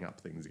wrapping up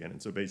things again.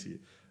 And so basically,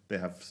 they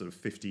have sort of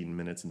 15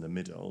 minutes in the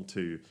middle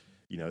to,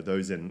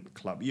 those in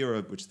Club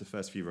Europe, which is the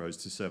first few rows,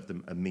 to serve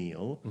them a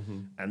meal,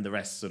 and the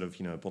rest sort of,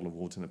 a bottle of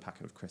water and a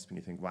packet of crisps. And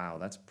you think, wow,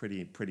 that's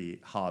pretty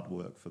hard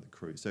work for the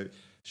crew. So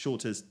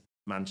shortest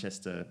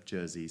Manchester,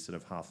 Jersey, sort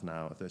of half an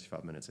hour,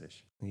 35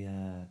 minutes-ish.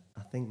 Yeah,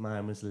 I think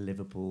mine was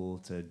Liverpool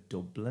to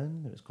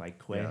Dublin. It was quite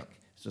quick. Yeah.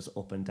 It's just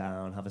up and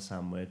down, have a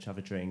sandwich, have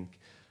a drink,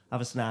 have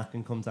a snack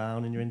and come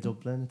down and you're in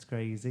Dublin. It's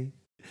crazy.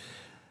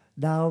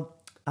 Now,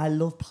 I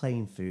love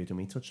plain food, and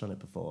we touched on it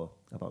before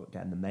about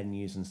getting the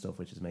menus and stuff,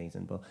 which is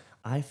amazing, but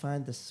I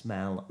find the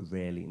smell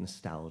really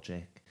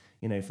nostalgic.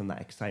 From that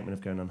excitement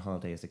of going on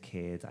holiday as a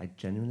kid, I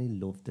genuinely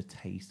love the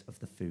taste of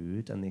the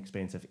food and the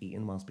experience of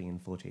eating whilst being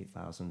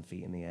 48,000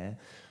 feet in the air.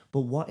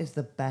 But what is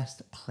the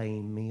best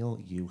plain meal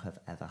you have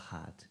ever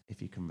had,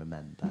 if you can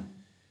remember?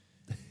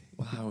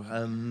 Wow.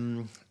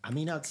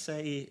 I'd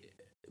say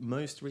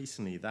most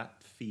recently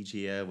that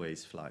Fiji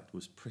Airways flight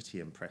was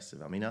pretty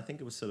impressive. I think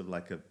it was sort of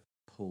like a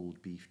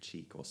pulled beef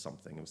cheek or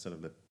something. It was sort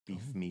of the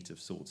beef meat of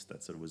sorts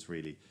that sort of was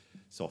really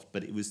soft,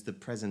 but it was the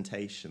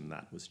presentation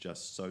that was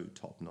just so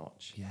top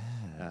notch.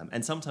 Yeah.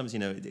 And sometimes,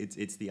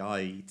 it's the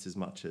eye eats as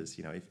much as,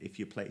 if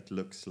your plate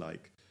looks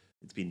like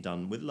it's been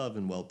done with love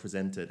and well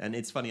presented. And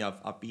it's funny,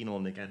 I've been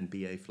on, again,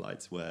 BA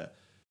flights where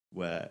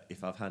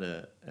if I've had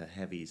a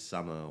heavy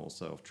summer or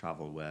so of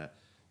travel where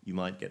you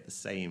might get the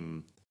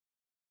same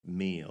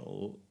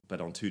meal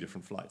but on 2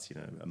 different flights,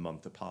 a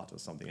month apart or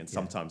something, and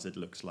sometimes it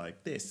looks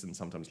like this and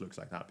sometimes it looks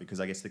like that,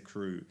 because I guess the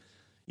crew,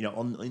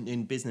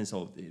 in business,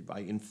 or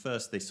in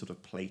first they sort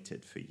of plate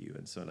it for you,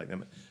 and so like they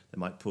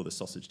might pour the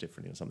sausage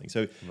differently or something.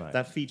 So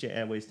that Fiji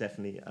Airways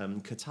definitely.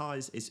 Qatar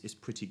is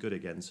pretty good,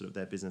 again, sort of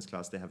their business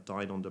class. They have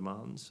dine on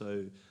demand,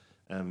 so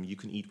you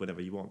can eat whenever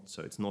you want.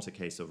 So it's not a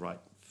case of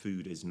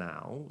food is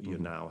now, you're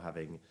now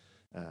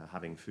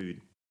having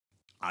food.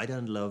 I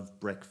don't love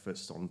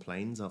breakfast on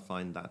planes. I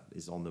find that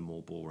is on the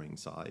more boring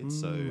side.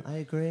 I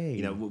agree.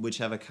 You know,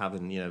 whichever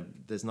cabin, you know,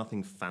 there's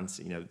nothing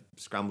fancy. You know,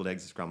 scrambled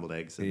eggs are scrambled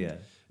eggs, and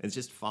it's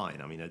just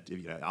fine. I mean,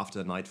 you know, after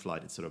a night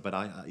flight, it's sort of. But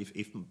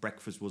if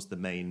breakfast was the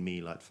main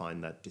meal, I'd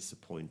find that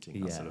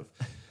disappointing. I sort of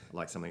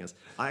like something else.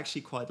 I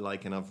actually quite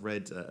like, and I've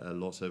read a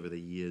lot over the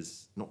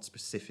years, not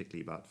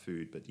specifically about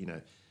food, but you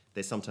know,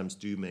 they sometimes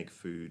do make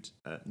food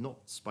not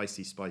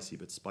spicy,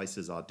 but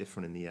spices are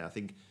different in the air. I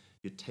think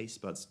your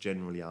taste buds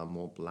generally are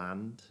more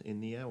bland in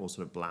the air, or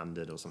sort of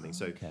blanded or something.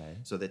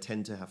 So they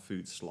tend to have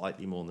food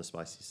slightly more on the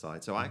spicy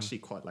side. So I actually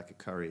quite like a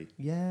curry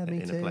me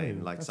in too. a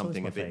plane, like That's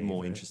something a bit more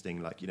favourite.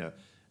 interesting, like, you know,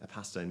 a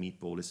pasta and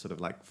meatball is sort of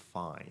like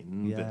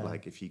fine, but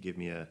like if you give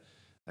me a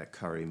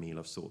curry meal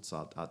of sorts,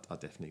 I'd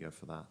definitely go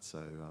for that.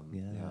 So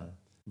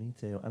Me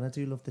too. And I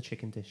do love the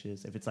chicken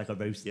dishes. If it's like a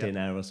roast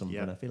dinner or something,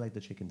 I feel like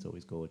the chicken's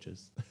always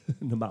gorgeous.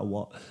 No matter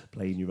what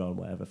plane you're on,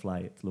 whatever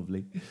flight, it's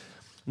lovely.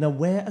 Now,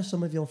 where are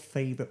some of your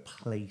favourite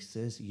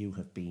places you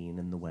have been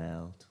in the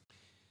world?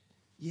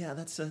 Yeah,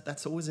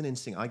 that's always an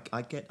interesting.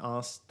 I get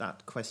asked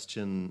that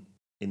question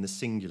in the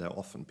singular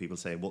often. People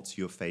say, "What's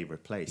your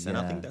favourite place?" And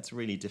I think that's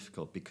really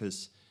difficult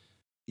because,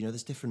 you know,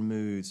 there's different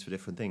moods for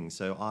different things.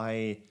 So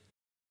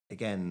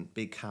again,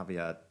 big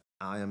caveat,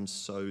 I am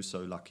so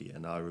lucky,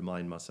 and I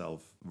remind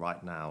myself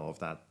right now of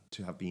that,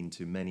 to have been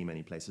to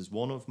many places.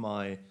 One of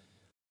my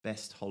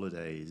best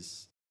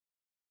holidays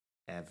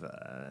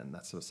ever, and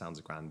that sort of sounds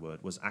a grand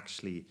word, was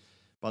actually a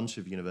bunch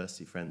of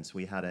university friends.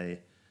 We had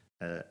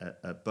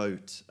a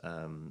boat,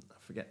 I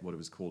forget what it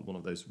was called, one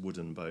of those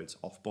wooden boats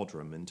off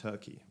Bodrum in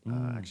Turkey,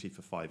 actually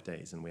for 5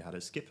 days. And we had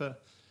a skipper,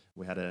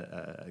 we had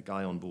a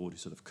guy on board who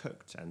sort of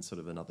cooked, and sort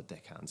of another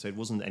deckhand. So it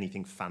wasn't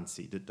anything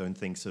fancy. Don't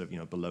think sort of, you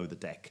know, below the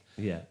deck,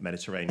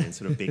 Mediterranean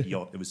sort of big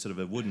yacht. It was sort of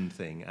a wooden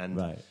thing.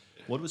 And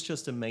what was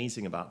just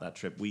amazing about that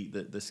trip,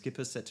 the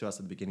skipper said to us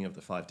at the beginning of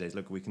the 5 days,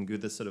 look, we can go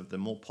the sort of the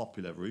more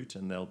popular route,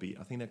 and there'll be,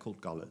 I think they're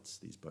called gullets,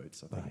 these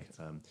boats, I think.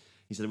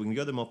 He said, we can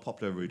go the more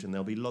popular route, and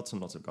there'll be lots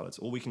and lots of gullets,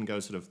 or we can go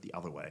sort of the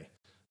other way,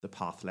 the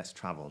path less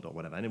traveled or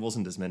whatever. And it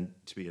wasn't as meant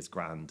to be as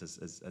grand,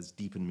 as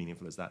deep and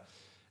meaningful as that.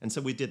 And so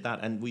we did that,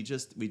 and we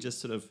just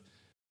sort of,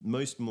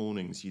 most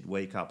mornings you'd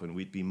wake up and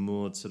we'd be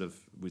moored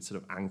we'd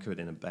sort of anchored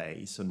in a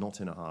bay, so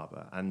not in a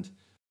harbour. And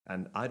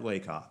I'd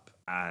wake up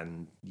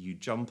and you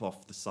jump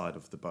off the side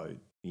of the boat,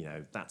 you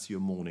know, that's your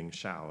morning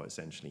shower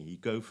essentially. You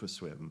go for a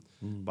swim.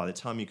 By the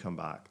time you come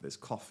back, there's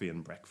coffee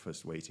and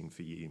breakfast waiting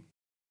for you.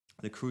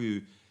 The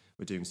crew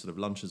were doing sort of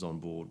lunches on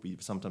board. We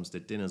sometimes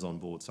did dinners on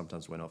board,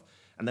 sometimes went off.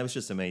 And that was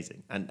just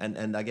amazing.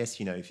 And I guess,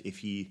 you know,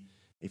 if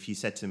you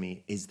said to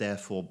me, is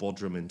therefore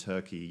Bodrum in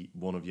Turkey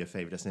one of your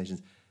favorite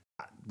destinations?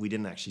 We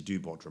didn't actually do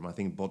Bodrum. I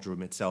think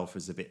Bodrum itself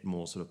is a bit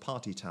more sort of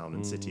party town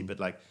and city, but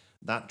like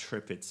that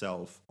trip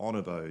itself on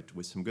a boat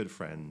with some good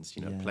friends,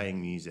 you know,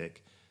 playing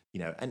music, you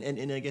know,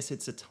 and I guess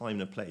it's a time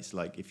and a place.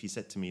 Like if you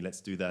said to me,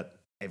 let's do that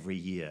every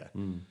year,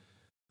 I'm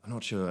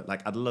not sure.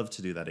 Like I'd love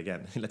to do that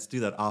again. Let's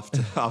do that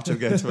after we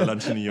go to a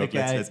lunch in New York.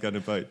 Okay. Let's go on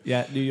a boat.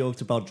 Yeah, New York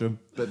to Bodrum.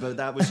 But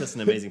that was just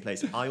an amazing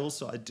place. I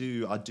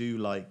do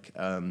like.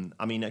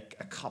 I mean, a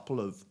couple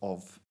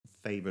of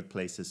favorite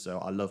places. So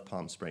I love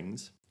Palm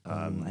Springs.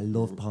 I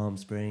love Palm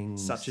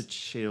Springs. Such a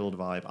chilled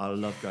vibe. I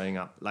love going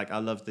up. Like I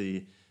love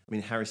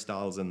Harry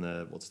Styles in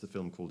what's the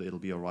film called? It'll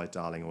Be Alright,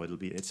 Darling, or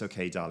It's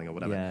Okay, Darling, or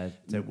whatever. Yeah,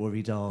 Don't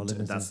Worry,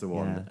 Darling. That's the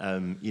one. Yeah.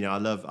 You know,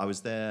 I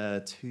was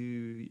there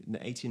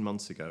 18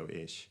 months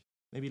ago-ish.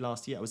 Maybe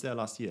last year. I was there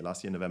last year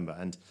November.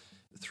 And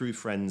through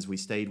friends, we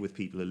stayed with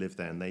people who lived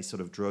there, and they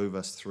sort of drove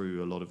us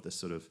through a lot of the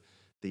sort of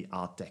the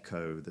Art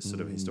Deco, the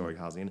sort of historic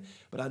housing.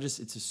 But it's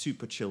a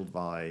super chilled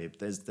vibe.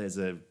 There's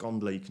a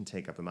gondola you can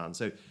take up a mountain.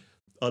 So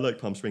I like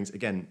Palm Springs.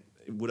 Again,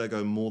 would I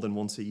go more than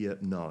once a year?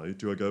 No.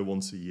 Do I go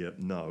once a year?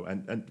 No.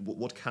 And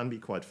what can be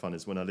quite fun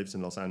is when I lived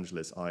in Los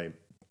Angeles, I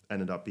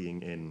ended up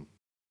being in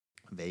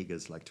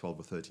Vegas like 12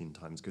 or 13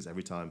 times, because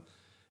every time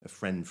a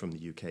friend from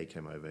the UK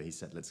came over,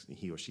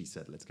 he or she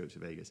said, let's go to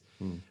Vegas.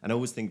 And I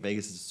always think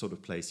Vegas is the sort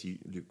of place you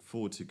look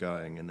forward to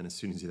going, and then as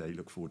soon as you're there, you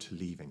look forward to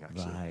leaving,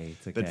 actually. Right,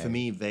 okay. But for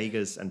me,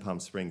 Vegas and Palm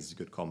Springs is a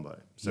good combo.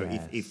 So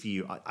if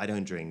you, I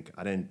don't drink,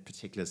 I don't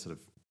particularly sort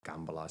of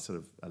gamble, I sort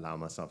of allow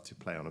myself to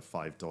play on a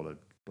 $5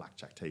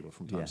 blackjack table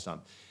from time to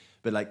time.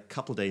 But like a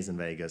couple of days in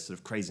Vegas, sort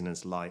of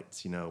craziness,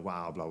 lights, you know,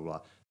 wow, blah, blah,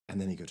 blah. And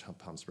then you go to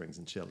Palm Springs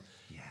and chill.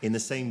 Yes. In the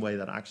same way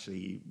that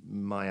actually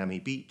Miami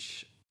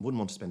Beach, wouldn't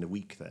want to spend a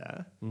week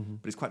there,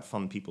 but it's quite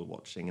fun people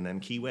watching. And then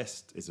Key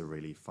West is a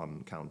really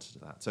fun counter to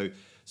that. So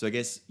I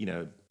guess, you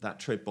know, that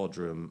trip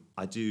Bodrum,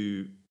 I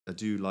do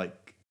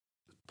like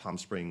Palm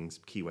Springs,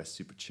 Key West,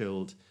 super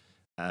chilled.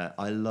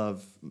 I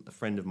love, a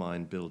friend of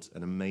mine built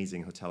an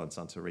amazing hotel in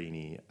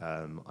Santorini.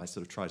 I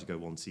sort of try to go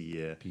once a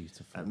year.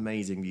 Beautiful.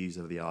 Amazing views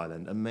of the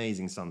island,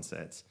 amazing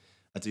sunsets.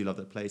 I do love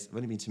that place. I've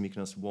only been to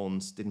Mykonos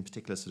once, didn't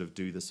particularly sort of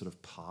do the sort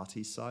of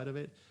party side of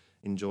it.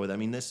 Enjoy that. I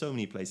mean, there's so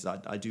many places.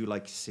 I do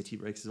like city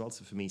breaks as well.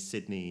 So for me,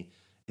 Sydney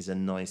is a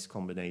nice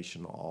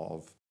combination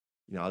of,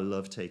 you know, I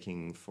love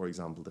taking, for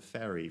example, the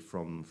ferry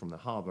from the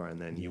harbour,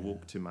 and then you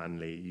walk to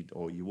Manly,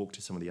 or you walk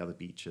to some of the other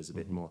beaches a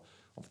bit more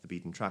off the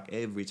beaten track.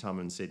 Every time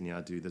I'm in Sydney,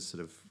 I do this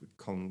sort of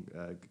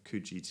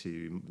Coogee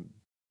to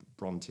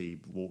Bronte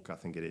walk, I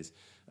think it is,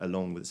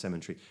 along with the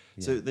cemetery.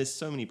 Yeah. So there's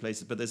so many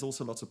places, but there's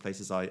also lots of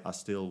places I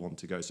still want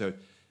to go. So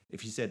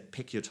if you said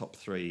pick your top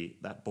three,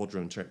 that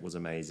Bodrum trip was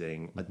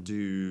amazing. I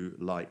do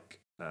like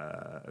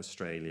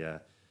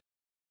Australia.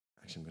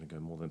 Actually, I'm going to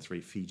go more than three.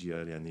 Fiji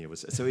earlier in the year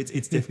was so it's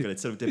difficult. It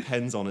sort of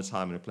depends on a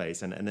time and a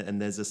place, and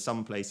there's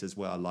some places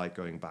where I like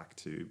going back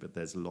to, but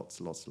there's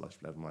lots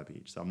left on my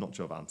beach. So I'm not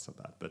sure I've answered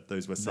that, but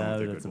those were some of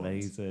the good ones. No,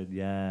 that's amazing.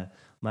 Yeah,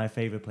 my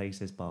favorite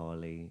place is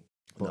Bali,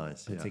 but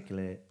Nice, yeah.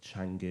 particularly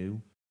Canggu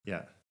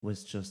Yeah,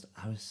 was just.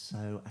 I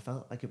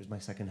felt like it was my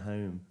second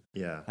home.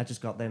 yeah, I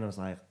just got there and I was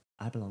like,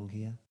 I belong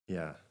here.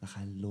 yeah. Like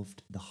I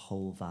loved the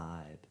whole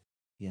vibe.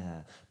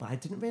 Yeah, but I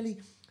didn't really.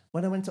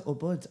 When I went to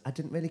Ubud, I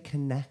didn't really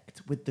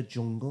connect with the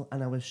jungle,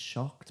 and I was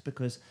shocked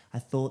because I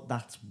thought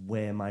that's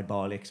where my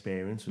Bali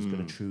experience was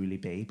going to truly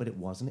be, but it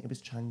wasn't. It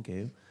was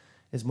Canggu.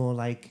 It's more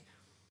like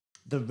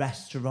the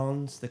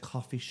restaurants, the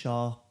coffee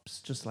shops,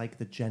 just like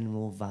the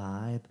general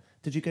vibe.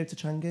 Did you go to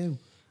Canggu?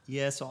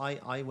 Yeah, so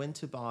I went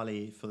to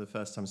Bali for the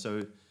first time. So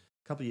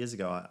a couple of years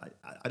ago,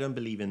 I don't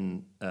believe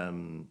in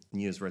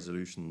New Year's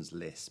resolutions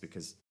lists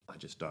because I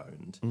just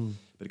don't.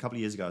 But a couple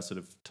of years ago, I sort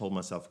of told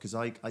myself, because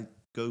I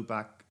go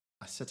back,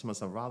 I said to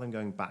myself, rather than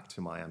going back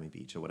to Miami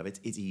Beach or whatever,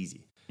 it's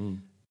easy.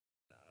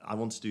 I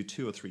want to do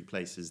 2 or 3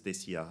 places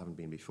this year I haven't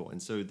been before.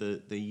 And so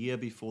the year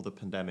before the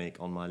pandemic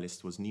on my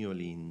list was New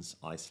Orleans,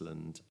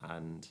 Iceland,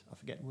 and I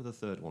forget what the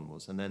third one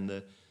was. And then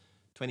the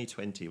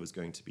 2020 was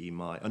going to be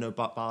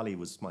Bali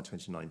was my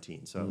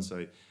 2019.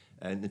 So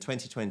and the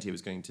 2020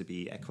 was going to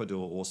be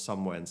Ecuador or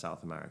somewhere in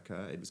South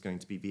America. It was going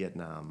to be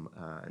Vietnam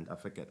and I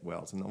forget where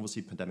else. And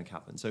obviously pandemic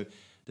happened. So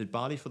did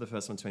Bali for the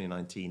first one in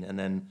 2019, and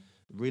then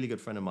a really good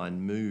friend of mine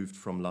moved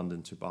from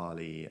London to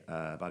Bali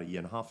about a year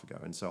and a half ago.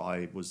 And so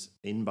I was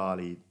in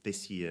Bali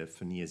this year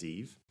for New Year's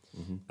Eve,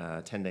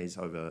 10 days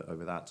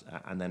over that.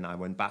 And then I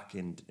went back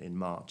in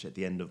March at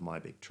the end of my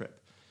big trip.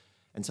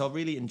 And so I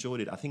really enjoyed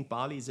it. I think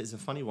Bali is a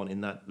funny one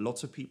in that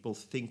lots of people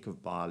think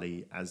of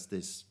Bali as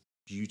this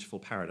beautiful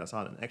paradise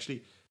island.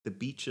 Actually, the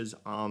beaches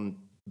aren't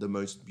the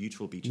most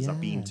beautiful beaches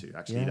I've been to.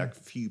 Actually, like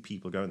few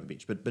people go on the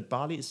beach. But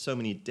Bali is so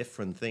many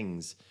different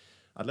things.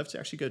 I'd love to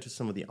actually go to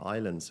some of the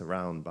islands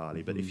around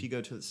Bali. But if you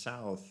go to the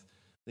south,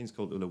 I think it's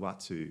called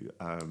Uluwatu.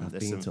 I've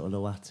been to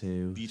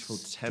Uluwatu. Beautiful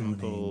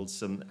temples,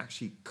 some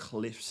actually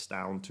cliffs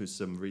down to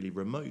some really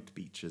remote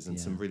beaches and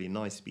some really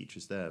nice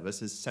beaches there.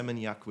 Versus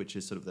Seminyak, which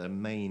is sort of their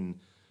main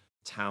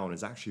town,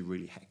 is actually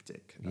really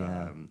hectic.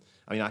 Yeah.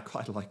 I mean, I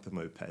quite like the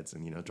mopeds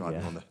and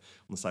driving on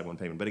the side one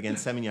pavement. But again,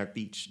 Seminyak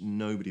Beach,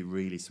 nobody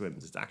really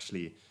swims.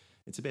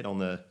 It's a bit on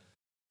the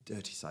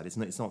dirty side. It's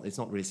not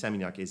really.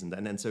 Seminyak isn't.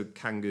 And then so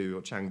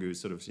Canggu is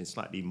sort of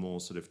slightly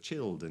more sort of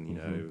chilled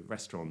and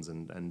restaurants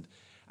and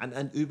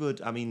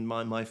Ubud, I mean,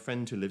 my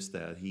friend who lives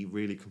there, he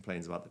really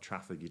complains about the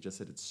traffic. He just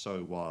said it's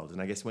so wild.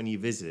 And I guess when you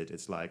visit,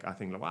 it's like, I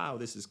think, wow,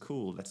 this is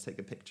cool. Let's take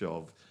a picture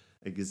of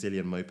a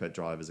gazillion moped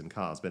drivers and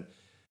cars. But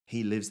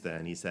he lives there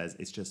and he says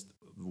it's just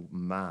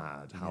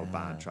mad how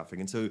bad traffic.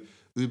 And so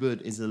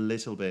Ubud is a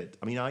little bit,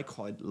 I mean, I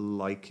quite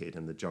like it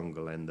in the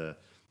jungle and the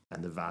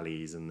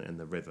valleys and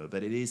the river,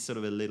 but it is sort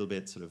of a little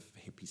bit sort of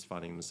hippies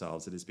finding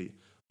themselves. It is a bit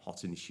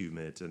hot and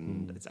humid,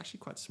 and it's actually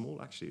quite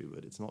small, actually,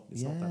 Ubud. It's not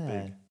that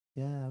big.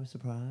 Yeah, I was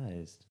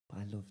surprised. But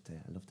I loved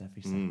it. I loved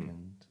every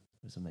second.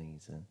 It was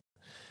amazing.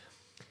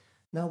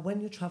 Now, when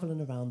you're traveling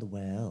around the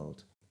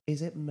world,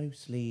 is it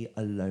mostly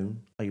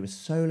alone? Are you a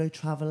solo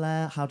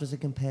traveler? How does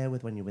it compare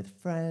with when you're with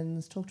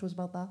friends? Talk to us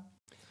about that.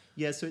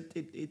 Yeah, so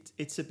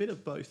it's a bit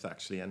of both,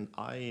 actually. And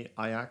I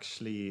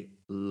actually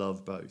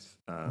love both.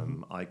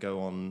 I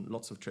go on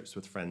lots of trips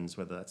with friends,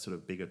 whether that's sort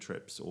of bigger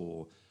trips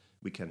or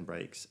weekend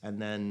breaks.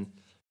 And then,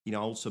 I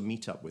also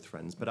meet up with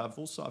friends. But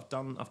I've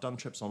done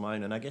trips on my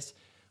own. And I guess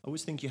I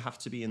always think you have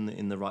to be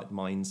in the right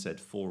mindset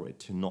for it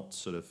to not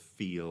sort of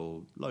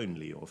feel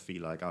lonely or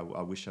feel like I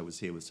wish I was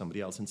here with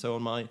somebody else. And so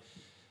on my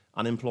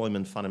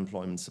unemployment, fun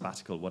employment,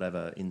 sabbatical,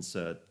 whatever,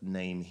 insert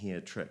name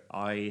here trip,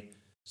 I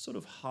sort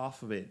of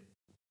half of it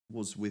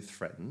was with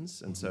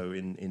friends. And so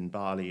in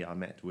Bali, I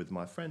met with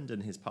my friend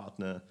and his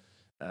partner.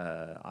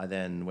 I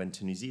then went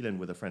to New Zealand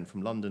with a friend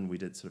from London. We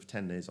did sort of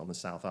 10 days on the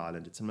South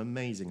Island. It's some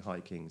amazing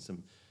hiking,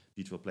 some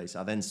beautiful place.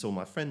 I then saw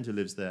my friend who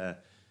lives there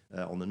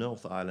on the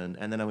North Island,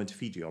 and then I went to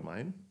Fiji on my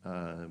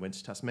own. Went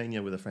to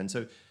Tasmania with a friend.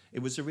 So it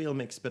was a real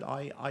mix, but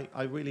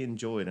I really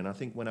enjoyed it. And I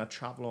think when I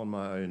travel on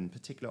my own,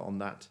 particularly on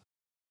that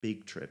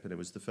big trip, and it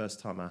was the first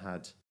time I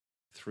had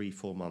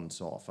 3-4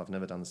 months off. I've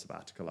never done a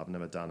sabbatical. I've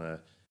never done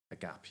a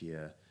gap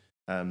year.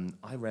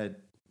 I read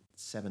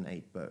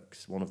 7-8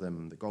 books. One of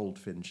them, The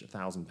Goldfinch,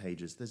 1,000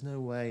 pages. There's no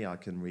way I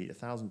can read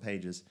 1,000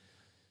 pages.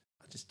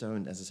 I just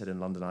don't. As I said in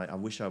London, I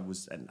wish I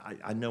was, and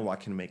I know I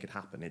can make it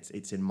happen.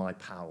 It's in my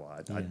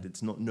power.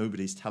 It's not.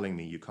 Nobody's telling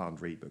me you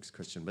can't read books,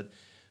 Christian.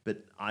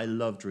 But I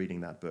loved reading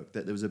that book.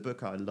 There was a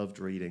book I loved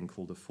reading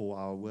called The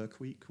 4-Hour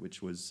Workweek,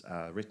 which was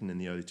written in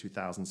the early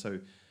 2000s. So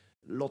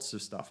lots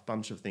of stuff,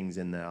 bunch of things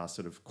in there are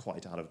sort of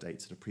quite out of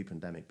date, sort of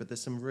pre-pandemic. But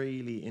there's some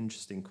really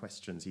interesting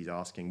questions he's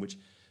asking, which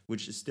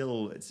which is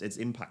still, it's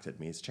impacted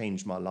me. It's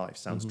changed my life.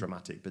 Sounds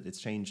dramatic, but it's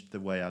changed the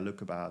way I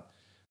look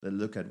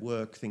at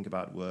work, think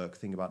about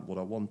what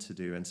I want to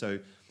do. And so,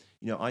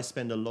 I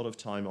spend a lot of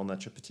time on that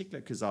trip,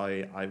 particularly because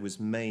I was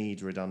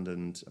made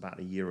redundant about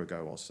a year ago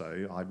or so.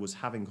 I was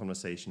having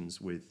conversations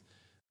with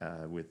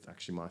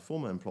actually my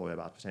former employer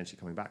about potentially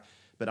coming back,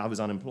 but I was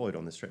unemployed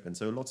on this trip. And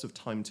so lots of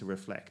time to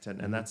reflect.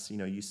 And that's,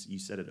 you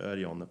said it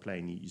earlier on the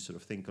plane, you sort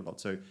of think a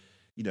lot. So,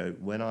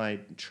 when I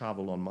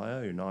travel on my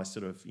own, I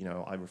sort of,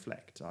 I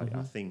reflect,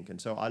 I think.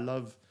 And so I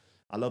love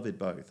it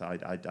both.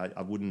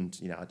 I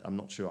wouldn't, I'm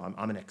not sure.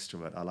 I'm an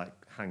extrovert. I like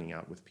hanging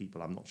out with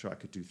people. I'm not sure I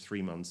could do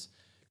 3 months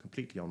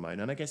completely on my own.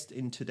 And I guess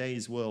in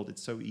today's world,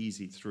 it's so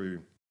easy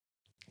through,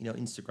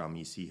 Instagram,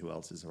 you see who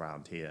else is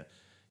around here.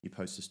 You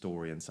post a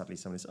story and suddenly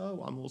somebody says,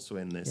 oh, I'm also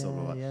in this.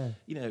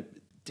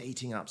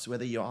 Dating apps,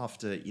 whether you're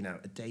after,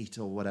 a date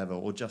or whatever,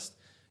 or just,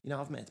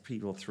 I've met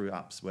people through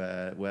apps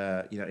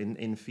where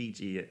in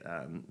Fiji,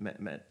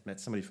 met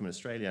somebody from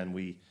Australia, and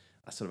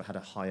I sort of had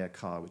a hire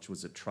car, which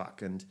was a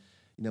truck. And,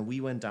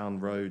 we went down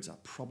roads I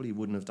probably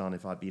wouldn't have done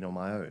if I'd been on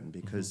my own,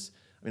 because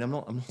I'm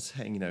not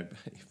saying,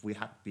 if we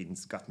had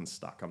gotten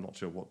stuck, I'm not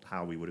sure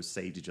how we would have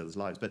saved each other's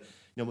lives. But,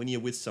 when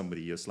you're with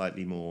somebody, you're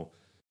slightly more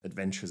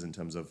adventurous in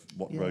terms of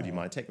what road you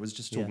might take. I was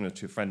just talking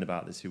to a friend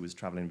about this who was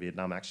traveling in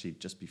Vietnam actually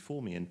just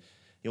before me, and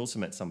he also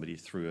met somebody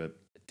through a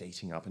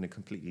dating app in a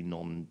completely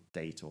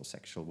non-date or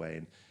sexual way,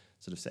 and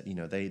sort of said,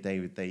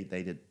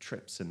 they did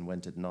trips and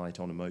went at night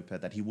on a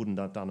moped that he wouldn't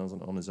have done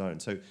on his own.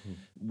 So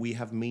we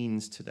have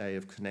means today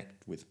of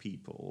connect with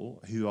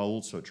people who are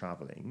also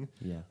traveling.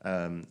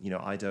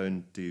 I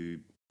don't do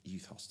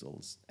youth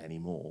hostels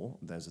anymore.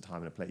 There's a time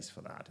and a place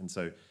for that. And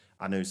so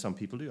I know some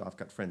people do. I've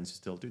got friends who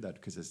still do that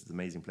because it's an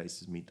amazing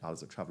place to meet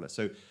others travelers.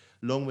 So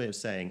long way of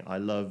saying I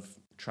love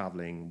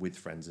traveling with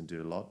friends and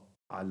do a lot.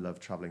 I love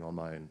traveling on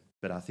my own.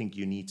 But I always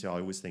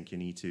think you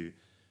need to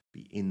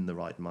be in the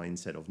right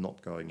mindset of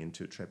not going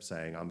into a trip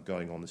saying I'm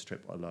going on this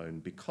trip alone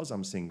because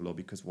I'm single or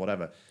because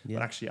whatever.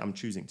 But actually I'm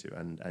choosing to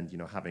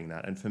and having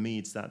that. And for me,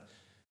 it's that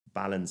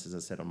balance, as I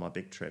said, on my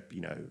big trip,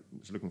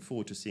 was looking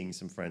forward to seeing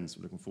some friends,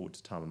 looking forward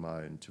to time on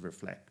my own, to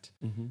reflect,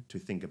 to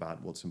think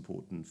about what's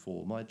important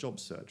for my job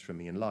search for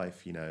me in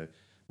life,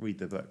 read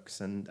the books.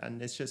 And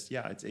it's just,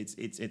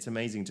 it's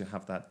amazing to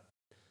have that,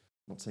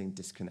 not saying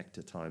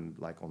disconnected time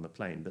like on the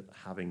plane, but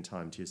having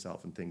time to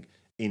yourself and think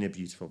in a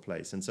beautiful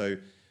place. And so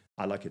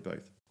I like it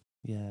both.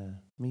 Yeah,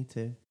 me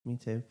too.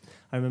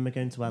 I remember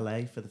going to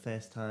LA for the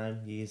first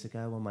time years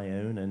ago on my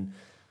own, and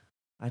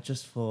I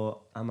just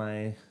thought,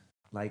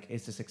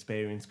 is this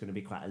experience going to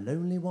be quite a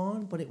lonely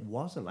one? But it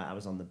wasn't. Like, I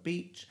was on the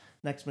beach.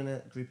 Next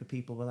minute, a group of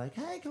people were like,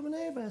 hey, come on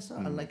over. So,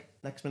 and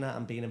next minute,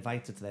 I'm being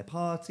invited to their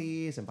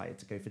parties, invited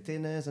to go for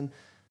dinners. And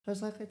I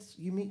was like,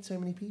 you meet so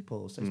many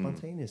people so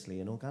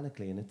spontaneously and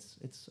organically. And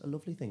it's a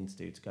lovely thing to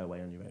do, to go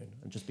away on your own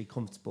and just be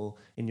comfortable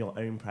in your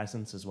own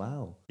presence as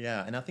well.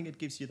 Yeah, and I think it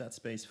gives you that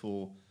space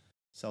for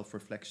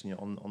self-reflection.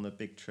 On the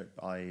big trip,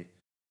 I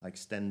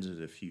extended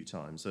it a few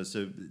times. So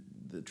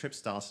the trip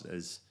started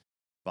as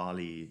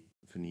Bali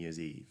for New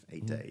Year's Eve,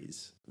 8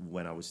 days,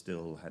 when I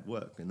still had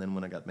work. And then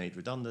when I got made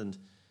redundant,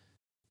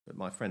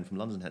 my friend from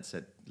London had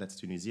said, let's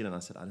do New Zealand. I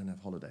said, I don't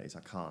have holidays,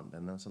 I can't.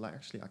 And I was like,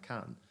 actually, I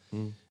can.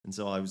 And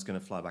so I was going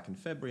to fly back in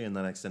February, and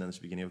then I extended it to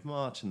the beginning of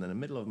March, and then the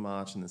middle of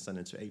March, and then sent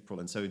it to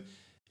April. And so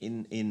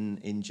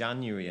in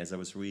January, as I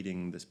was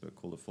reading this book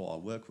called The 4 Hour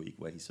Work Week,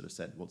 where he sort of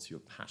said, what's your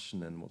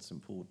passion and what's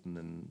important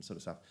and sort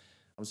of stuff,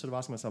 I was sort of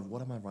asking myself,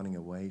 what am I running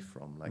away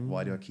from? Like,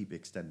 why do I keep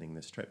extending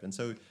this trip? And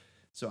so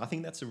I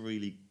think that's a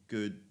really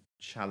good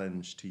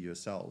challenge to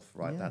yourself,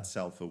 right? That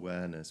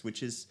self-awareness,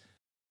 which is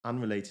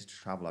unrelated to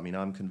travel. I mean,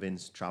 I'm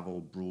convinced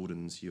travel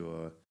broadens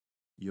your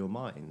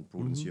mind,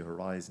 broadens your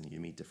horizon. You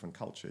meet different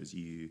cultures.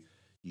 You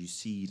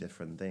see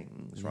different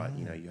things, right?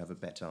 You have a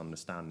better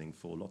understanding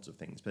for lots of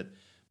things. But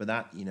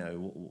that,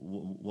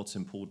 what's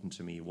important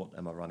to me, what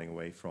am I running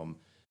away from?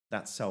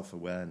 That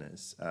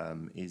self-awareness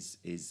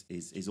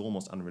is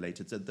almost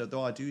unrelated. So,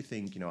 though I do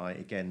think,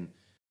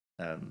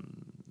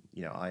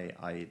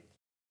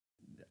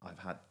 I've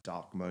had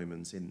dark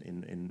moments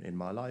in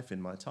my life,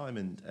 in my time,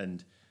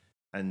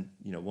 and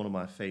one of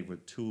my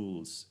favorite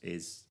tools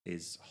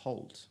is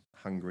HALT: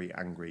 hungry,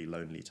 angry,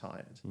 lonely,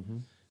 tired.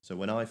 So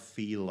when I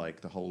feel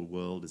like the whole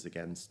world is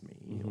against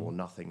me or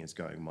nothing is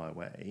going my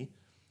way,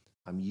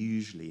 I'm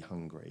usually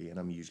hungry and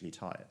I'm usually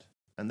tired.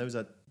 And those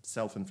are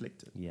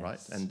self-inflicted, right?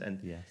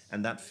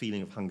 And that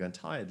feeling of hunger and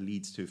tired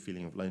leads to a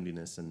feeling of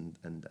loneliness and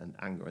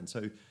anger. And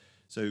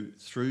so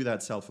through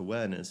that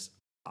self-awareness,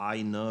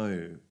 I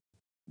know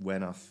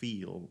when I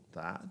feel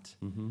that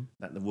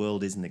the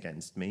world isn't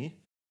against me,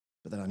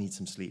 but that I need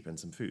some sleep and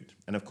some food.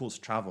 And of course,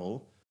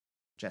 travel,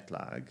 jet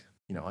lag,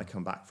 I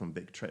come back from a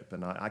big trip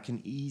and I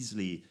can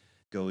easily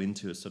go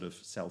into a sort of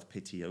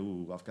self-pity.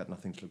 Oh, I've got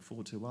nothing to look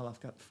forward to. Well, I've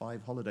got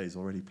 5 holidays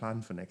already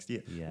planned for next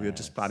year. We are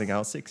just planning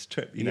our 6th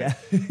trip,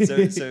 So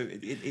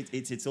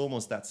it's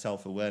almost that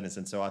self-awareness.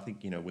 And so I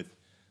think,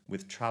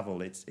 with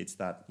travel, it's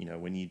that,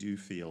 when you do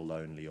feel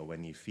lonely or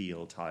when you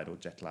feel tired or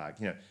jet lagged,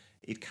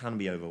 it can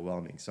be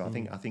overwhelming. So I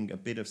think a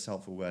bit of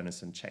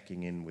self-awareness and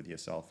checking in with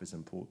yourself is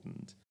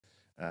important.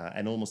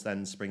 And almost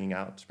then bringing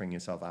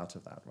yourself out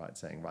of that, right?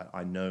 Saying, right,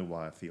 I know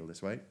why I feel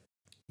this way.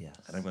 Yes.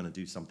 And I'm going to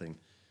do something,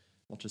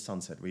 watch a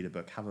sunset, read a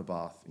book, have a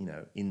bath,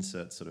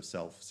 insert sort of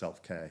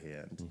self-care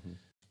here.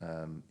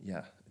 And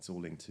it's all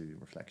linked to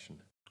reflection.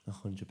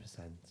 100%.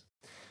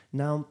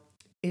 Now,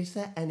 is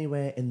there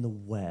anywhere in the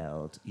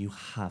world you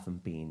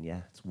haven't been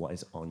yet? What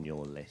is on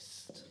your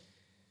list?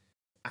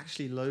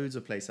 Actually, loads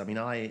of places. I mean,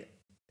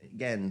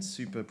 again,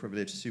 super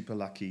privileged, super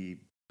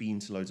lucky, been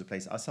to loads of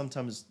places. I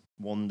sometimes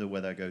wonder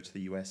whether I go to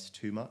the US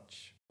too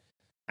much.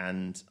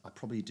 And I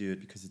probably do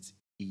it because it's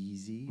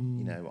easy.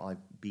 I've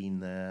been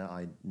there.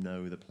 I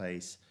know the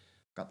place.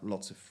 Got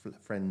lots of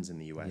friends in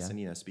the US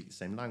and, speak the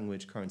same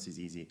language. Currency's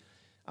easy.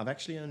 I've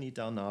actually only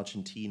done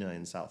Argentina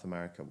in South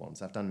America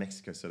once. I've done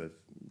Mexico, sort of,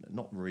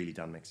 not really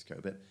done Mexico,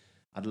 but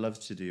I'd love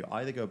to do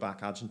either go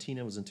back.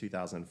 Argentina was in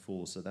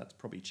 2004, so that's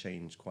probably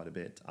changed quite a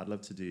bit. I'd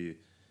love to do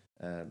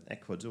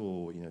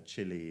Ecuador,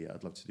 Chile.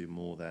 I'd love to do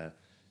more there.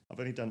 I've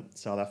only done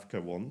South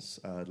Africa once.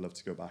 I'd love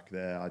to go back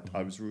there.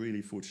 I was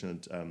really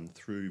fortunate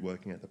through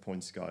working at the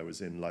Point Sky. I was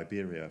in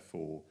Liberia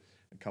for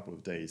a couple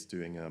of days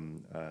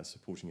doing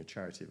supporting a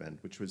charity event,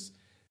 which was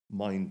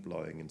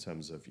mind-blowing in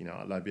terms of,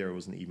 Liberia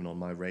wasn't even on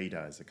my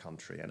radar as a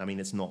country. And I mean,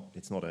 it's not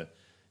a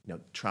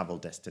travel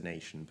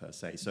destination per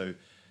se.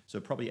 So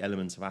probably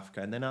elements of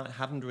Africa. And then I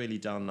haven't really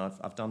done,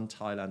 I've done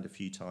Thailand a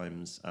few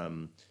times,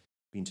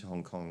 been to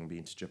Hong Kong,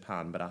 been to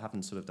Japan, but I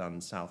haven't sort of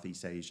done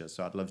Southeast Asia.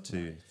 So I'd love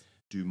to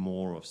do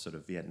more of sort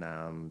of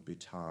Vietnam,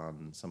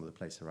 Bhutan, some of the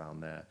places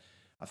around there.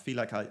 I feel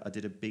like I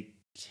did a big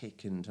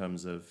tick in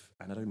terms of,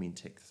 and I don't mean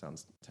tick,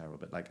 sounds terrible,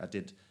 but like I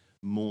did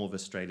more of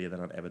Australia than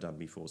I'd ever done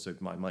before. So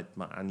my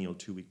annual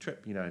 2-week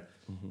trip,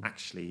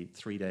 actually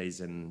 3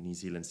 days in New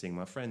Zealand seeing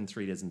my friend,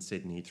 3 days in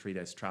Sydney, 3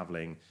 days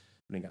traveling,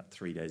 only got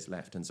 3 days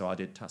left. And so I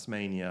did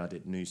Tasmania, I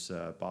did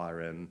Noosa,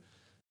 Byron,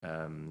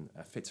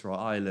 Fitzroy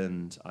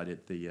Island, I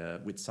did the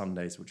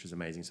Whitsundays, which was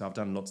amazing. So I've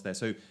done lots there.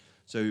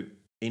 So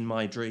in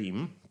my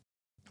dream,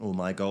 or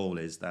my goal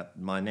is that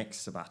my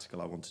next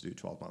sabbatical, I want to do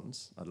 12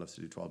 months. I'd love to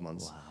do 12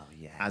 months. Wow,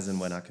 yes. As and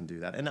when I can do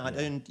that. And I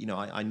don't,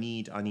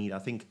 I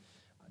think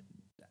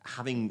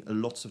having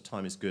lots of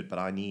time is good, but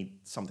I need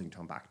something to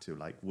come back to.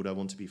 Like, would I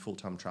want to be a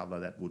full-time traveler?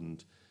 That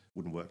wouldn't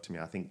work to me.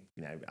 I think,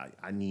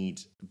 I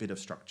need a bit of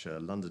structure.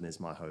 London is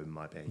my home,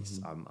 my base.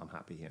 I'm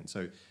happy here. And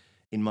so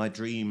in my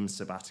dream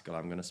sabbatical,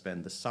 I'm going to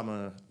spend the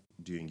summer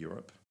doing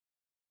Europe.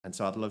 And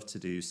so I'd love to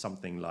do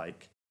something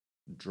like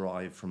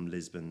drive from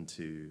Lisbon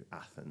to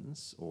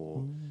Athens,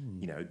 or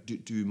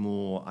do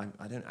more.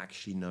 I don't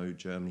actually know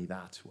Germany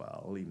that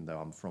well, even though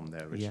I'm from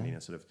there originally.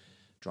 Sort of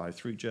drive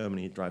through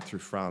Germany, drive through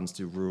France,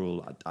 do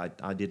rural.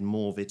 I did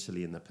more of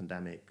Italy in the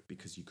pandemic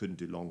because you couldn't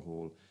do long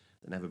haul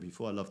than ever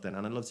before. I loved that,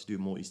 and I'd love to do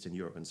more Eastern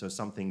Europe. And so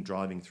something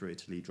driving through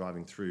Italy,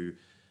 driving through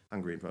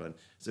Hungary and Poland.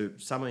 So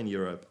summer in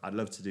Europe. I'd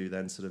love to do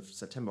then sort of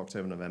September,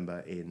 October, November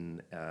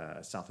in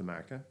South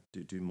America.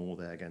 Do more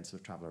there again,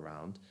 sort of travel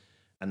around.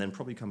 And then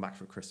probably come back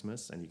for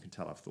Christmas, and you can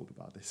tell I've thought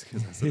about this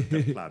because I sort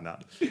of planned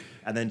that.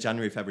 And then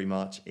January, February,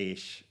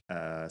 March-ish,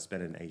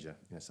 spend in Asia,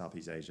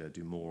 Southeast Asia,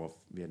 do more of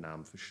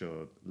Vietnam for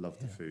sure. Love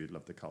the food,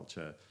 love the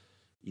culture,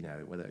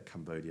 whether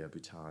Cambodia,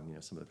 Bhutan,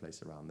 some of the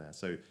places around there.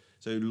 So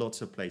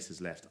lots of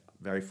places left.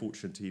 Very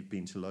fortunate to have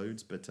been to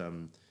loads, but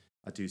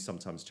I do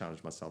sometimes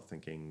challenge myself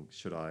thinking,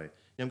 should I?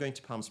 I'm going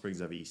to Palm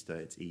Springs over Easter.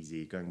 It's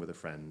easy, going with a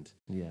friend.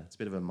 Yeah. It's a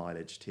bit of a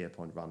mileage tier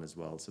point run as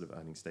well, sort of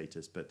earning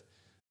status, but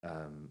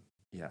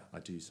I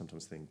do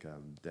sometimes think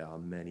there are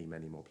many,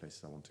 many more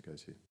places I want to go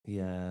to.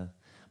 Yeah.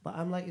 But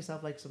I'm like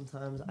yourself, like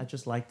sometimes I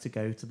just like to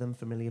go to them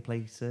familiar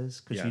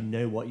places because you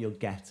know what you're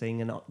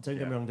getting. And don't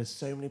get me wrong, there's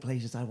so many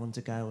places I want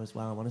to go as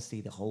well. I want to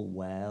see the whole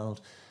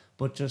world.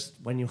 But just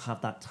when you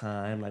have that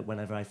time, like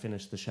whenever I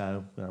finish the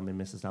show, when I'm in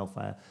Mrs.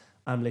 Doubtfire,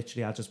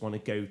 I just want to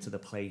go to the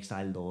place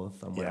I love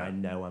and where I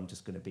know I'm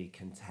just going to be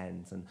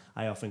content. And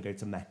I often go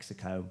to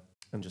Mexico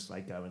and just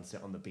like go and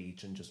sit on the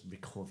beach and just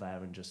recover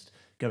and just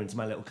go into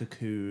my little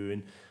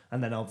cocoon.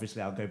 And then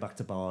obviously I'll go back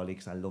to Bali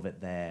because I love it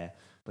there.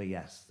 But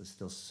yes, there's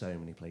still so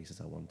many places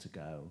I want to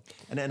go.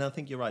 And I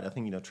think you're right. I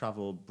think,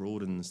 travel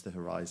broadens the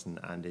horizon,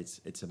 and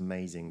it's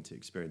amazing to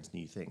experience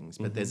new things.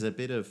 But there's a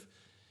bit of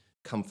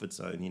comfort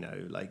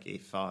zone, like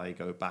if I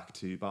go back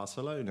to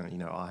Barcelona,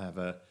 I have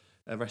a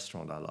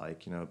restaurant I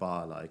like, a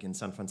bar I like. In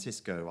San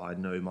Francisco, I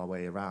know my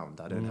way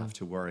around. I don't have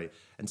to worry.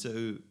 And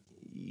so,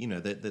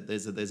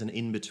 there's an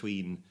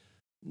in-between.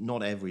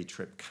 Not every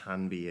trip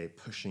can be a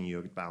pushing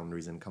your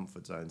boundaries and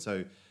comfort zone.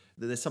 So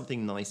there's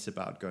something nice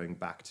about going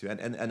back to,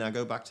 and I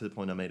go back to the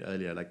point I made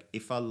earlier, like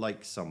if I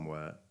like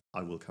somewhere,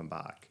 I will come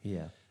back.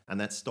 Yeah. And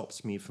that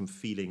stops me from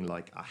feeling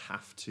like I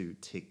have to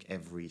tick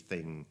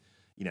everything,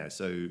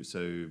 so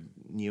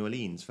New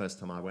Orleans, first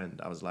time I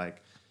went, I was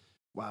like,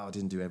 wow, I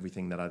didn't do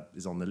everything that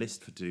is on the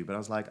list to do, but I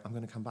was like, I'm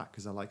going to come back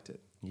because I liked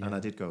it. Yeah. And I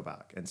did go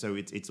back. And so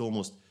it's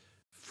almost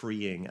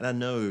freeing. And I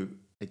know,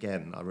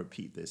 again, I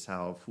repeat this,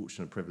 how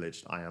fortunate and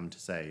privileged I am to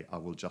say I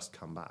will just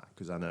come back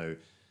because I know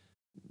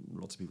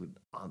lots of people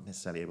aren't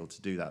necessarily able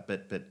to do that.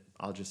 But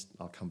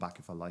I'll come back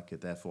if I like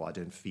it. Therefore, I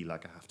don't feel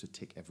like I have to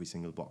tick every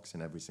single box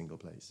in every single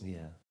place.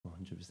 Yeah,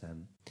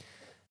 100%.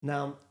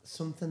 Now,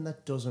 something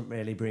that doesn't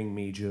really bring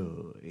me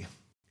joy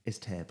is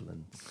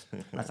turbulence.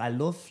 Like, I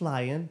love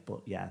flying,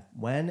 but yeah,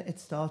 when it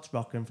starts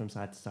rocking from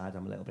side to side,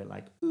 I'm a little bit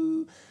like,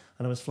 ooh.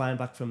 And I was flying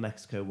back from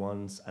Mexico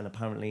once, and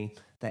apparently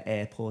the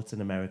airports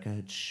in America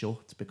had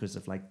shut because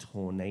of like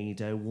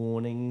tornado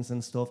warnings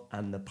and stuff,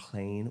 and the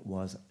plane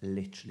was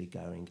literally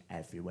going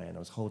everywhere. And I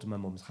was holding my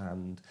mum's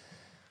hand,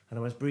 and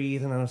I was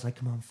breathing, and I was like,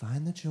 come on,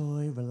 find the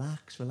joy,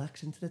 relax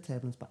into the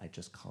turbulence, but I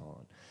just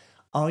can't.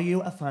 Are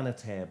you a fan of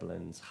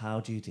turbulence?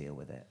 How do you deal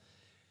with it?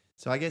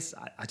 So I guess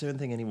I don't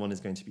think anyone is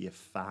going to be a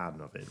fan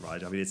of it,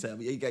 right? I mean,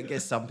 I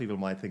guess some people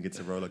might think it's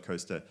a roller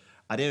coaster.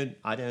 I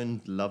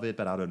don't love it,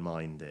 but I don't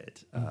mind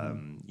it.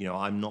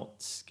 I'm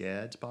not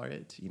scared by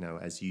it.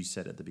 As you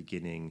said at the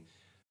beginning,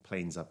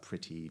 planes are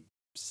pretty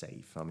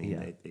safe. I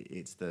mean,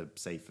 it's the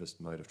safest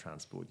mode of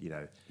transport.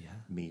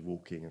 Me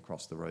walking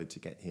across the road to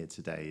get here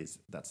today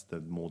that's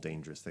the more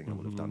dangerous thing I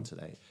would have done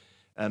today.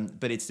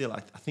 But it's still, I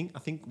think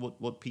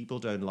what people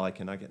don't like,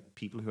 and I get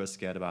people who are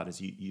scared about,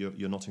 is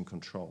you're not in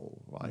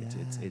control, right?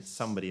 Yes. It's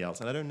somebody else,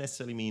 and I don't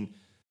necessarily mean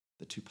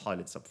the two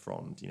pilots up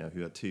front,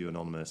 who are two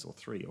anonymous, or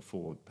three or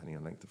four, depending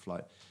on length of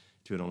flight,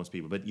 two anonymous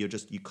people. But you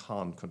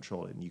can't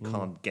control it, and you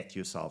can't get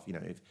yourself.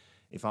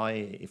 If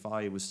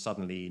I was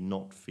suddenly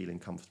not feeling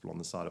comfortable on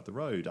the side of the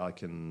road, I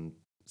can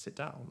sit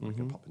down. I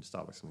can pop into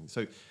Starbucks or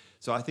something.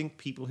 So I think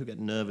people who get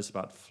nervous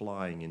about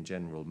flying in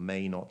general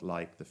may not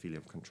like the feeling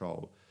of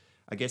control.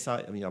 I guess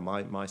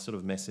my sort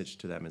of message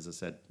to them, as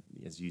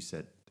you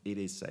said, it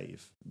is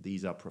safe.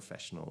 These are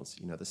professionals.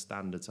 The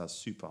standards are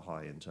super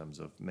high in terms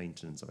of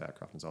maintenance of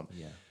aircraft and so on.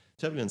 Yeah.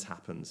 Turbulence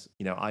happens.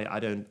 I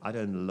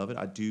don't love it.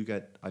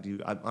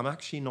 I'm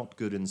actually not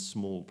good in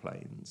small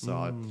planes. So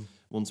I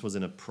once was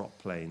in a prop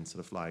plane,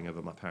 sort of flying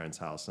over my parents'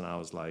 house, and I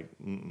was like,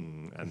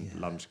 and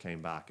lunch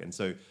came back, and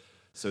so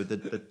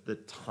the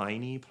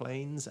tiny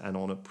planes, and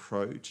on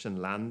approach and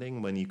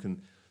landing, when you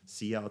can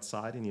see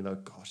outside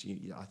and gosh,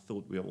 I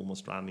thought we were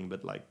almost landing,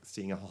 but like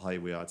seeing how high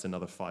we are, it's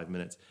another 5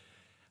 minutes.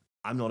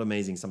 I'm not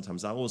amazing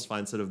sometimes. I always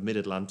find sort of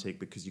mid-Atlantic,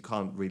 because you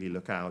can't really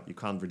look out, you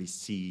can't really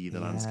see the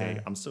landscape.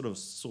 I'm sort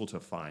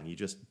of fine. You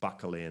just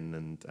buckle in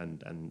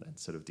and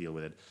sort of deal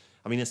with it.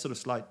 I mean, a sort of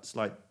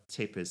slight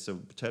tip is, so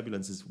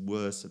turbulence is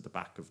worse at the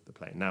back of the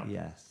plane. Now,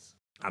 yes,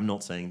 I'm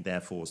not saying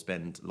therefore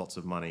spend lots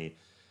of money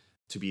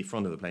to be in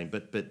front of the plane,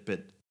 but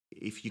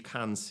if you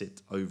can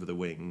sit over the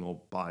wing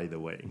or by the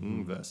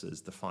wing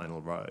versus the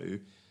final row,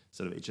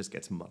 sort of it just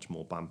gets much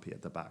more bumpy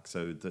at the back.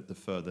 So the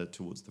further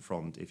towards the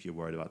front, if you're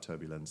worried about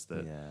turbulence,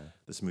 the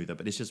smoother.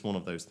 But it's just one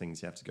of those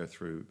things you have to go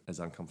through,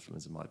 as uncomfortable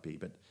as it might be.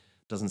 But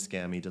doesn't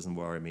scare me, doesn't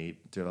worry me.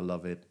 Do I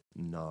love it?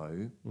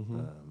 No.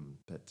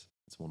 But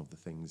it's one of the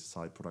things,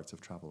 side products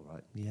of travel,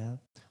 right? Yeah.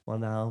 Well,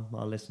 now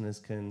our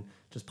listeners can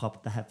just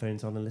pop the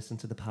headphones on and listen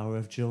to the power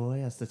of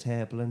joy as the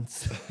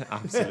turbulence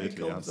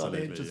Absolutely, comes on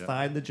in. Just yeah.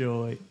 find the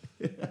joy.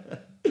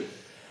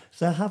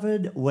 So,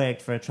 having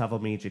worked for a travel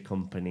media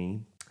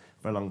company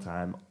for a long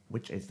time,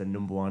 which is the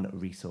number one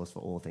resource for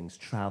all things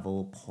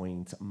travel,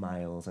 points,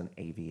 miles, and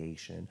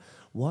aviation,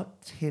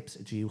 what tips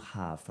do you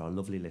have for our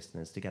lovely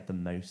listeners to get the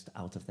most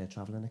out of their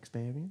traveling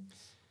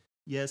experience?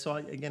 Yeah, so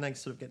I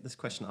sort of get this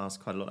question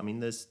asked quite a lot. I mean,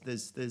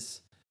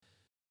 there's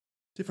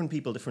different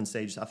people, different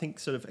stages. I think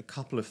sort of a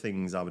couple of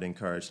things I would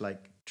encourage,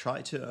 like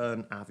try to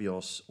earn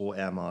Avios or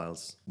air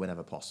miles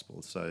whenever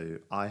possible. So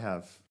I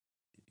have,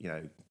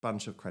 a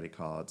bunch of credit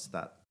cards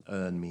that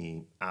earn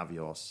me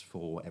Avios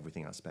for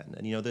everything I spend.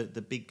 And,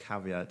 the big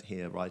caveat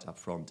here right up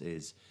front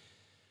is,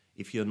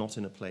 if you're not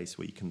in a place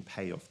where you can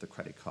pay off the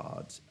credit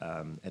card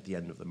at the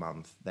end of the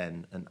month,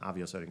 then an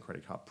Avios earning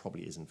credit card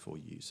probably isn't for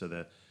you. So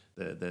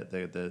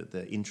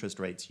the interest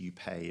rates you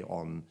pay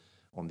on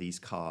these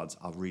cards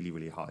are really,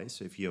 really high.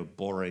 So if you're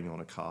borrowing on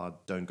a card,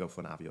 don't go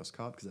for an Avios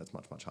card, because that's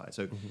much, much higher.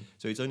 So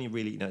it's only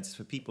really, it's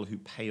for people who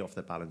pay off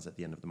their balance at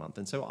the end of the month.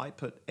 And so I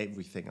put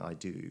everything I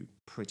do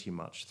pretty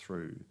much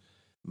through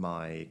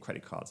my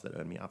credit cards that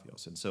earn me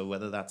Avios. And so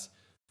whether that's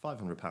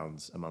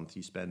 £500 a month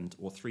you spend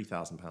or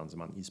 £3,000 a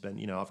month you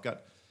spend, I've got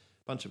a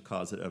bunch of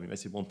cards that earn me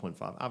basically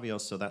 1.5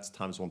 Avios, so that's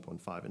times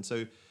 1.5. And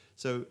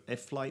so a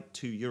flight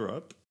to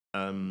Europe,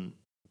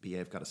 BA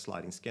have got a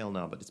sliding scale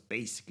now, but it's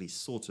basically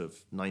sort of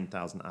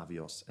 9,000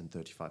 Avios and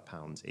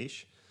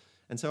 £35-ish.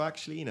 And so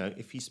actually,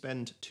 if you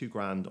spend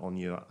 $2,000 on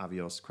your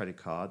Avios credit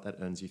card, that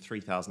earns you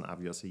 3,000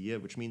 Avios a year,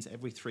 which means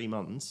every 3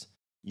 months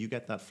you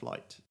get that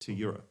flight to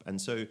Europe.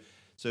 And so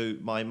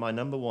my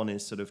number one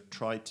is sort of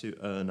try to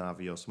earn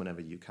Avios whenever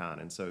you can.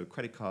 And so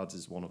credit cards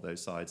is one of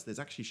those sides. There's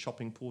actually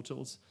shopping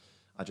portals.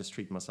 I just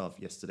treated myself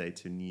yesterday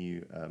to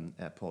new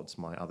AirPods.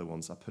 My other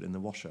ones I put in the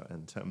washer,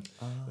 and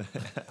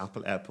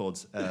Apple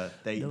AirPods,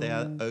 they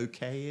are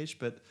okay-ish,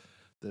 but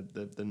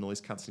the noise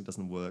cancelling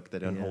doesn't work. They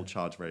don't hold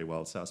charge very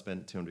well, so I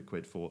spent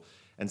 £200 for.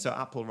 And so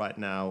Apple right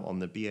now on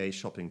the BA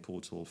shopping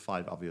portal,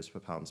 5 Avios per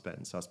pound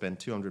spent. So I spent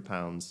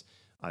 £200.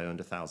 I earned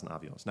 1,000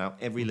 Avios. Now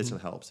every little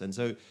helps, and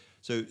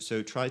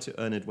so try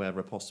to earn it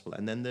wherever possible.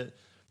 And then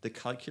the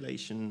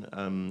calculation,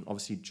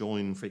 obviously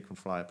join frequent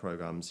flyer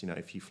programs.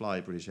 If you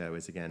fly British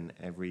Airways, again,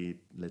 every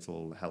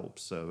little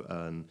helps. So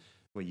earn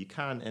where you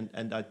can.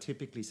 And I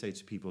typically say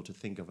to people to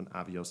think of an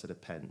Avios at a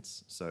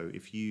pence. So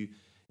if you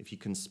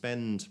can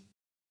spend,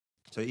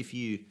 so if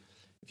you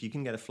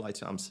can get a flight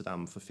to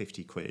Amsterdam for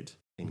 50 quid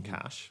in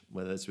cash,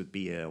 whether it's with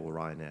BA or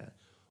Ryanair,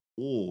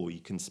 or you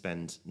can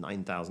spend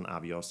 9,000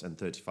 Avios and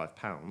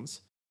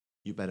 £35,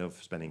 you're better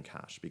off spending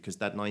cash, because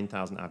that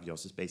 9,000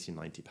 Avios is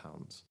basically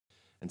 £90.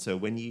 And so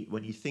when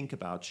you think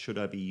about, should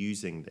I be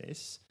using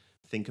this,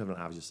 think of an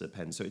Avios at a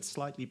pen. So it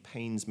slightly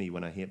pains me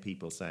when I hear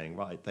people saying,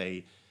 right,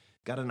 they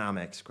got an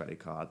Amex credit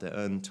card, they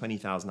earn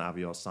 20,000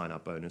 Avios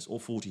sign-up bonus, or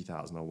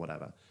 40,000 or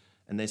whatever,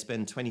 and they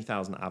spend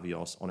 20,000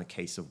 Avios on a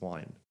case of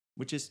wine,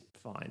 which is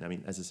fine. I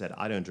mean, as I said,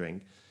 I don't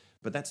drink,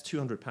 but that's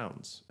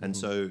 £200. And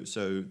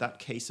so that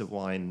case of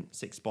wine,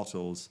 6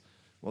 bottles,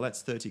 well,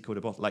 that's 30 quid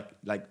a bottle.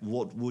 Like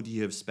what would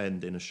you have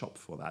spent in a shop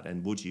for that?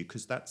 And would you?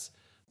 Because that's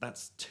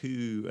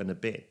 2 and a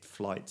bit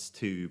flights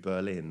to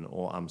Berlin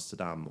or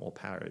Amsterdam or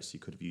Paris you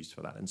could have used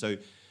for that. And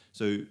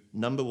so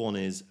number one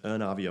is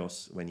earn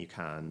Avios when you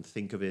can.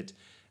 Think of it.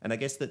 And I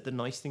guess that the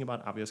nice thing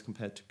about Avios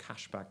compared to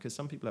cashback, because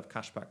some people have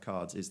cashback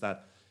cards, is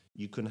that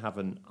you can have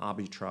an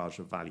arbitrage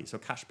of value. So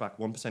cashback,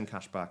 1%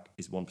 cashback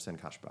is 1%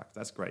 cashback.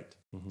 That's great.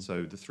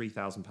 So the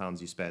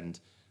 £3,000 you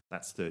spend,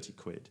 that's 30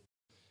 quid.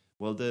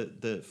 Well,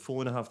 the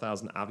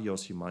 4,500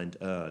 Avios you might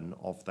earn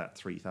of that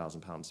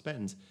 £3,000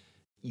 spend,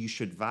 you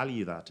should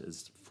value that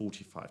as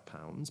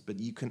 £45, but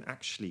you can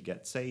actually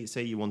get, say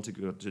you want to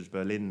go to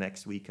Berlin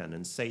next weekend,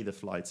 and say the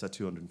flights are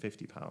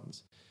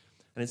 £250.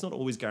 And it's not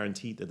always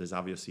guaranteed that there's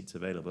Avios seats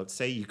available. But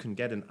say you can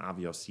get an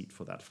Avios seat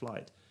for that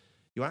flight.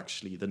 You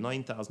actually, the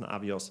 9,000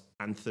 Avios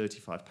and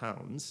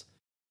 £35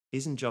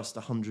 isn't just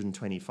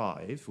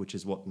 125, which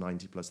is what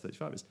 90 plus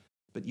 35 is,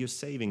 but you're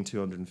saving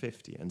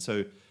 250. And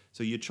so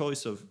your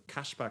choice of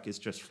cashback is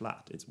just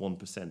flat. It's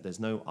 1%. There's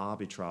no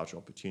arbitrage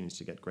opportunity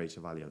to get greater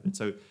value out of it.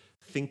 So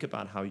think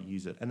about how you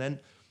use it. And then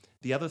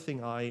the other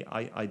thing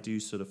I do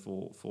sort of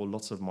for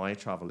lots of my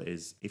travel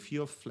is, if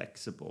you're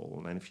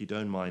flexible and if you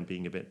don't mind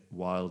being a bit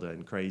wilder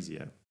and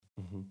crazier,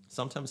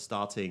 sometimes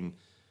starting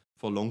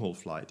for a long-haul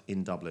flight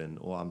in Dublin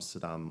or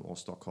Amsterdam or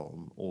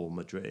Stockholm or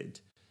Madrid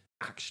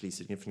actually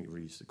significantly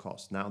reduce the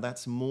cost. Now,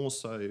 that's more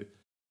so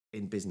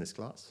in business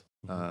class.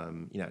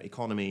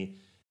 Economy,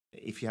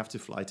 if you have to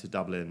fly to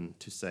Dublin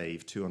to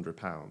save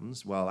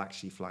 £200, well,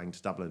 actually flying to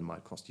Dublin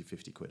might cost you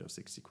 50 quid or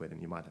 60 quid, and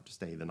you might have to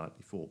stay the night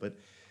before. But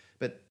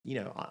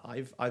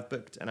I've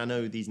booked, and I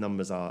know these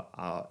numbers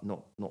are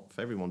not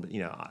for everyone, but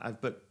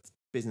I've booked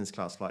business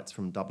class flights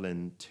from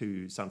Dublin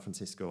to San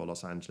Francisco or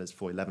Los Angeles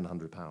for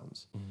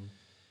 £1,100.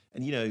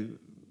 And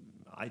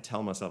I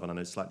tell myself, and I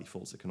know slightly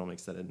false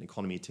economics, that an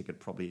economy ticket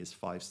probably is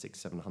 500, 600,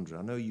 700.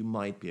 I know you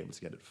might be able to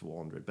get it for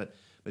 400, but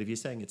if you're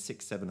saying it's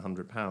 £600,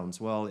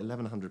 £700, well,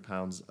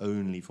 £1,100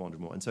 only 400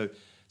 more. And so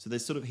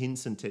there's sort of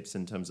hints and tips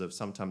in terms of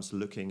sometimes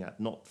looking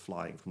at not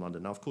flying from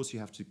London. Now, of course, you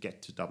have to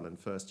get to Dublin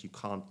first. You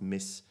can't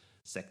miss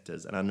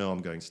sectors. And I know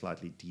I'm going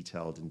slightly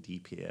detailed and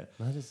deep here.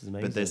 That is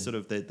amazing. But there's sort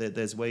of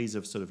there's ways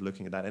of sort of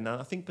looking at that. And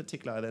I think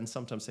particularly I then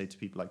sometimes say to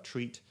people, like,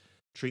 treat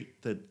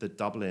the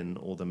Dublin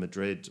or the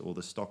Madrid or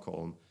the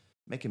Stockholm,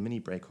 make a mini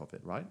break of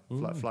it, right?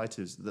 Flight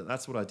is,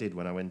 that's what I did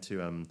when I went to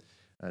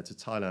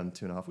Thailand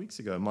 2.5 weeks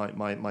ago.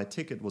 My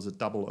ticket was a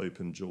double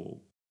open jaw.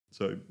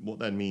 So what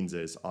that means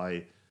is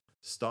I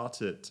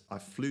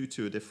flew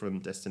to a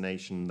different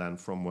destination than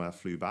from where I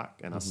flew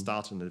back, and I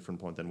started at a different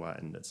point than where I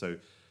ended. So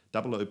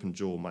double open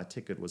jaw, my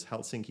ticket was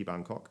Helsinki,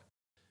 Bangkok,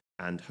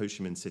 and Ho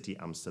Chi Minh City,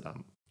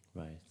 Amsterdam.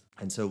 Right.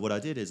 And so what I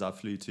did is I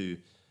flew to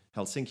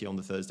Helsinki on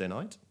the Thursday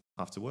night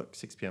after work,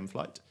 6 p.m.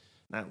 flight.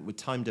 Now, with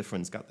time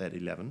difference, got there at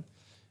 11.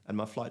 And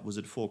my flight was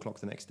at 4 o'clock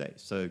the next day.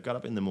 So got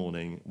up in the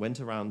morning,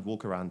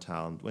 walk around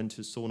town, went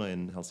to sauna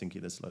in Helsinki.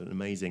 There's an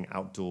amazing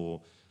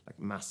outdoor, like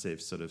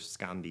massive sort of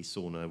Scandi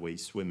sauna where you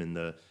swim in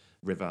the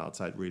river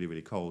outside, really,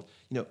 really cold.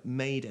 It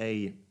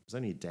was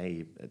only a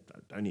day,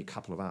 only a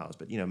couple of hours,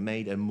 but,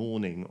 made a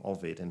morning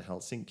of it in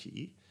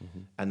Helsinki,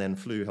 and then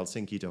flew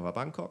Helsinki, Doha,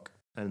 Bangkok.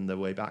 And the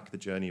way back, the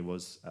journey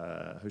was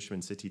Ho Chi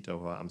Minh City,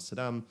 Doha,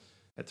 Amsterdam,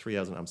 had 3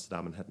 hours in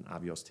Amsterdam, and had an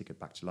Avios ticket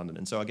back to London.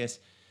 And so I guess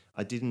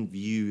I didn't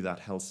view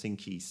that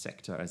Helsinki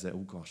sector as oh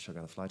gosh, I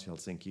got to fly to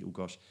Helsinki. Oh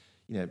gosh,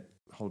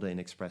 Holiday Inn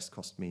Express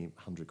cost me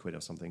 100 quid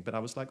or something. But I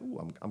was like,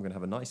 I'm going to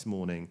have a nice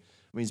morning.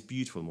 I mean, it's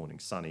beautiful morning,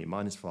 sunny,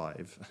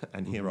 -5.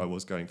 And here I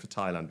was going for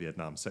Thailand,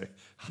 Vietnam. So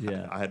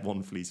I had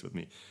one fleece with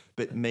me.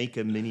 But make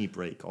a mini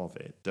break of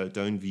it.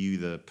 Don't view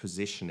the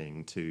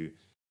positioning to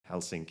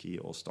Helsinki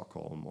or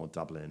Stockholm or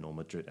Dublin or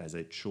Madrid as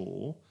a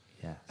chore.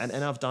 Yes. And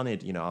I've done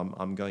it.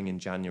 I'm going in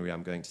January.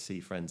 I'm going to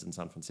see friends in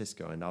San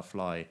Francisco, and I'll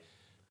fly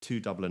to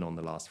Dublin on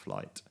the last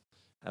flight,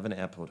 have an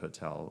airport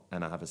hotel,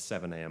 and I have a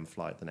 7 a.m.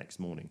 flight the next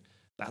morning.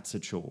 That's a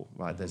chore,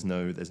 right? There's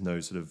no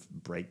sort of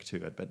break to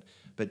it,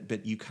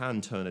 but you can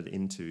turn it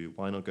into,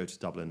 why not go to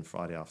Dublin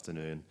Friday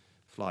afternoon,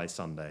 fly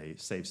Sunday,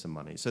 save some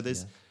money. So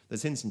there's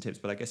hints and tips,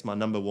 but I guess my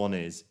number one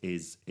is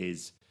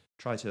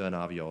try to earn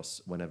Avios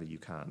whenever you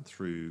can,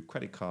 through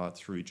credit card,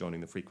 through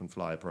joining the frequent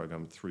flyer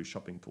program, through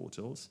shopping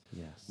portals.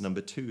 Yes. Number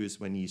 2 is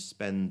when you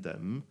spend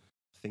them,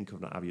 think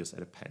of an Avios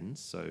at a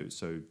pence.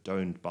 So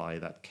don't buy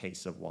that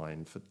case of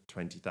wine for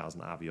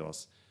 20,000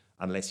 Avios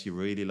unless you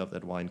really love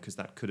that wine, because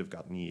that could have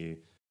gotten you,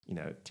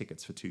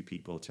 tickets for 2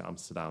 people to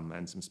Amsterdam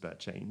and some spare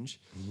change.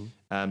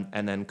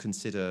 And then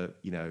consider,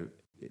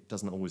 it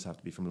doesn't always have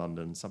to be from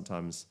London.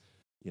 Sometimes,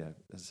 as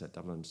I said,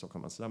 Dublin,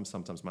 Stockholm, Amsterdam,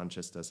 sometimes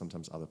Manchester,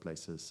 sometimes other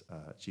places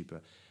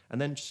cheaper.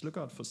 And then just look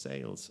out for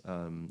sales.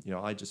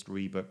 I just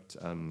rebooked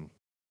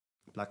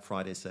Black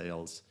Friday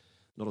sales.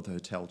 A lot of the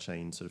hotel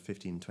chains sort of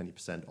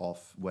 15-20%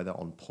 off, whether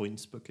on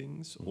points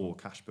bookings or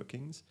cash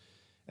bookings.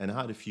 And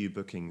I had a few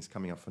bookings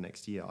coming up for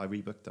next year. I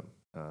rebooked them.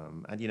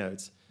 And,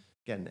 it's,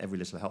 again, every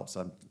little helps.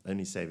 I'm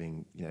only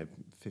saving,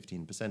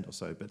 15% or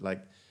so. But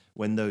like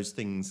when those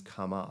things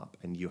come up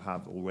and you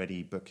have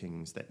already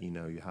bookings that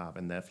you have,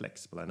 and they're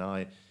flexible.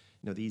 And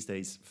these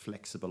days,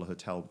 flexible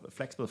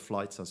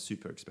flights are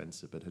super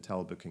expensive, but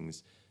hotel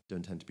bookings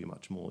don't tend to be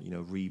much more.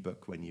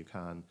 Rebook when you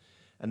can.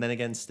 And then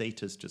again,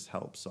 status just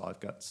helps. So I've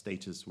got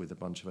status with a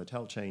bunch of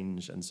hotel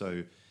change. And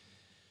so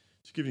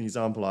to give you an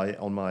example,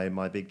 on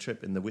my big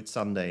trip in the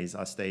Whitsundays,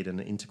 I stayed in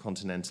an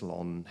Intercontinental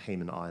on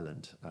Hayman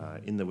Island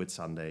in the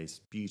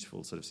Whitsundays.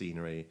 Beautiful sort of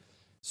scenery,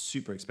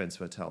 super expensive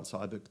hotel. So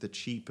I booked the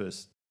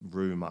cheapest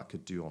room I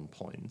could do on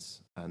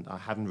points. And I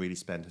hadn't really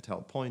spent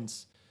hotel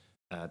points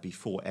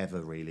before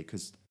ever, really,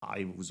 because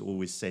I was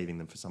always saving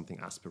them for something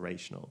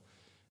aspirational.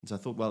 And so I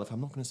thought, well, if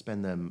I'm not going to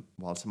spend them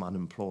whilst I'm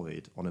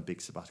unemployed on a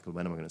big sabbatical,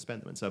 when am I going to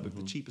spend them? And so I booked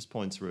the cheapest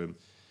points room.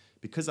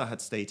 Because I had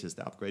status,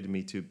 they upgraded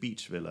me to a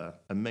beach villa,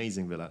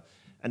 amazing villa.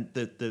 And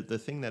the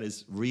thing that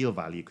is real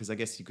value, because I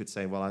guess you could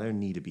say, well, I don't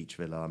need a beach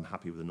villa, I'm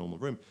happy with a normal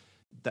room.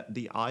 That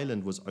the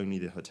island was only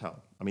the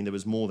hotel. I mean, there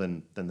was more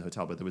than the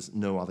hotel, but there was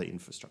no other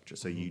infrastructure.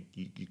 So you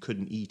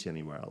couldn't eat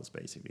anywhere else,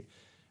 basically.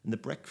 And the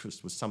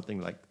breakfast was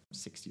something like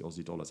 60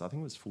 Aussie dollars. I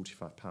think it was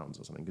 £45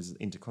 or something, because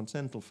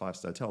Intercontinental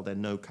 5-star hotel, they're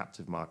no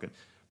captive market.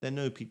 There are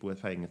no people who are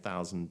paying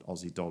 1,000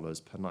 Aussie dollars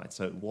per night.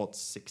 So what's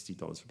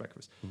 $60 for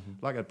breakfast?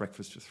 Well, I got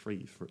breakfast for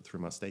free through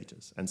my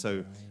status. And so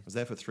I was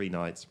there for 3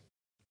 nights.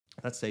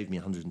 That saved me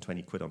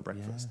 120 quid on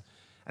breakfast. Yeah.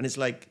 And it's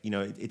like,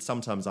 it's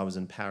sometimes I was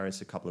in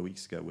Paris a couple of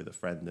weeks ago with a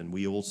friend, and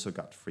we also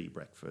got free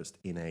breakfast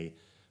in a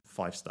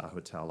 5-star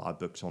hotel I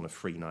booked on a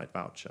free night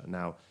voucher.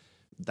 Now,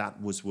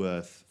 that was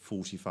worth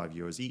 45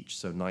 euros each,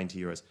 so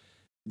 90 euros.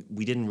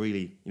 We didn't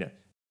really,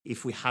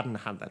 if we hadn't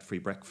had that free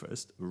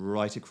breakfast,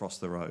 right across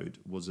the road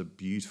was a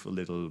beautiful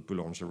little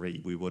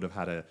boulangerie. We would have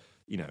had a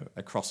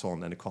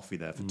croissant and a coffee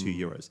there for 2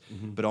 euros.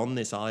 But on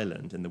this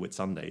island in the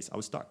Whitsundays, I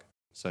was stuck.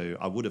 So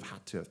I would have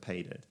had to have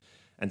paid it.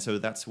 And so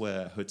that's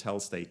where hotel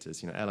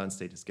status, airline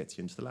status gets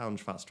you into the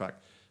lounge, fast track.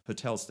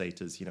 Hotel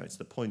status, it's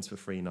the points for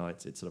free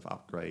nights, it's sort of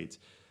upgrades.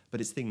 But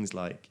it's things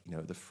like,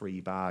 the free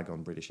bag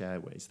on British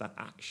Airways. That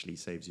actually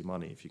saves you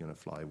money if you're going to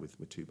fly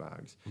with 2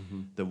 bags.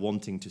 The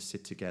wanting to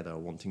sit together,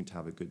 wanting to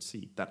have a good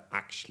seat, that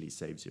actually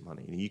saves you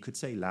money. You could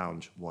say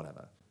lounge,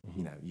 whatever.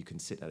 You can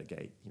sit at a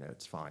gate,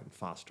 it's fine,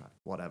 fast track,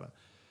 whatever.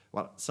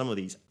 Well, some of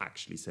these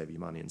actually save you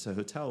money. And so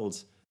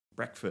hotels,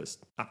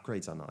 breakfast,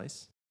 upgrades are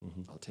nice.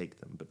 I'll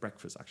take them. But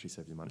breakfast actually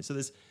saves you money. So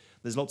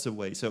there's lots of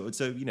ways. So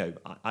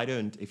I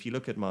don't, if you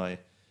look at my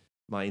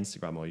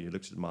Instagram or you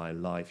looked at my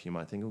life, you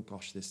might think, oh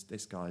gosh,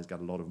 this guy's got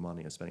a lot of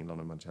money and spending a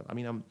lot of money. I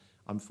mean,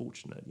 I'm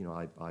fortunate.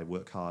 I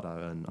work hard, I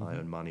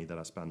earn money that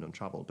I spend on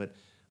travel, but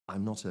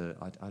I'm not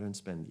I don't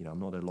spend, I'm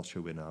not a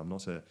lottery winner. I'm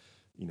not a,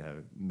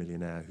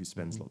 millionaire who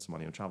spends lots of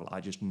money on travel. I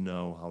just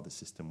know how the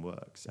system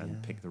works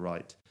and pick the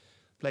right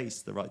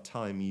place, the right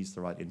time, use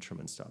the right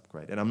instruments to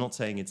upgrade. And I'm not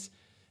saying it's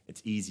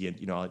easy.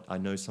 And, I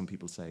know some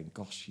people saying,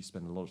 gosh, you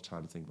spend a lot of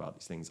time thinking about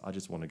these things. I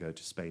just want to go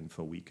to Spain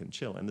for a week and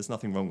chill. And there's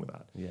nothing wrong with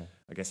that. Yeah.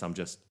 I guess I'm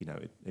just,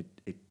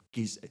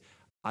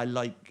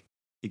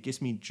 it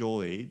gives me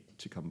joy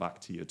to come back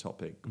to your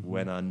topic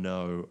when I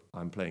know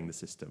I'm playing the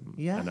system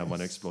and I'm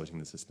exploiting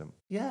the system.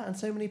 Yeah, and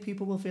so many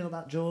people will feel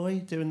that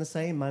joy doing the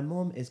same. My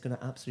mum is going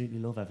to absolutely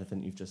love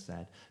everything you've just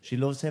said. She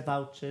loves her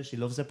vouchers, she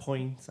loves her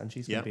points, and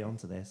she's going to be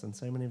onto this. And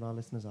so many of our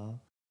listeners are.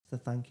 So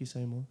thank you so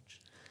much.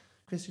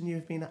 Christian,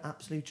 you've been an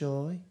absolute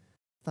joy.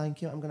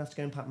 Thank you. I'm going to have to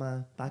go and pack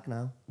my bag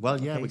now.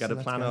 Well, yeah, we got to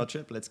plan our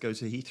trip. Let's go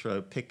to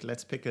Heathrow.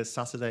 Let's pick a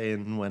Saturday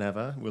and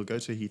whenever. We'll go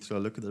to Heathrow,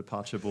 look at the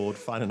departure board,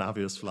 find an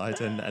Avios flight,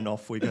 and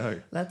off we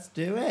go. Let's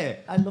do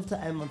it. I'd love to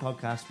end my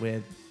podcast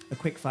with a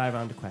quick fire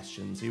round of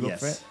questions. Are you up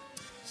for it?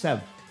 So,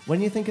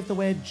 when you think of the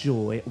word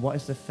joy, what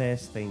is the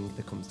first thing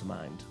that comes to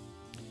mind?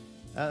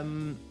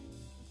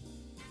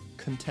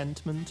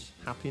 Contentment,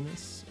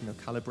 happiness,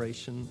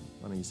 calibration.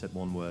 I know you said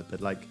one word,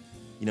 but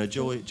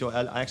joy.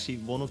 I actually,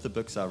 one of the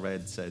books I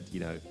read said,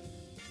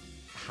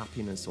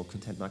 happiness or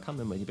contentment. I can't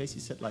remember. He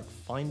basically said,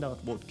 find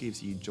out what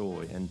gives you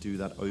joy and do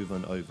that over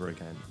and over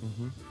again.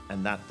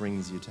 And that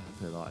brings you to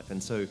happier life.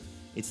 And so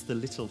it's the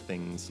little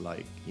things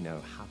like,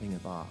 having a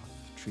bath,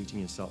 treating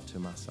yourself to a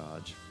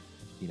massage,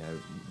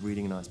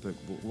 reading a nice book,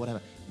 whatever.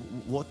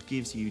 What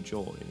gives you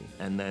joy?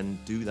 And then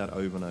do that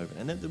over and over.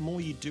 And then the more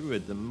you do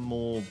it, the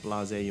more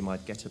blasé you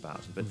might get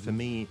about it. But for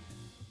me,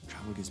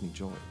 travel gives me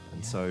joy.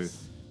 And so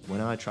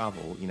when I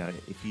travel, you know,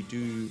 if you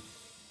do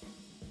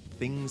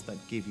things that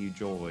give you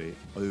joy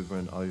over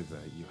and over,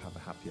 you have a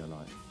happier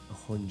life.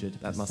 100%.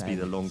 That must be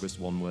the longest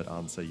one-word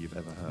answer you've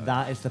ever heard.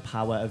 That is the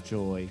power of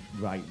joy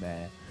right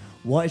there.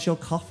 What is your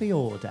coffee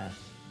order?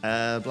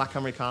 Black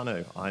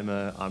Americano. I'm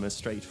a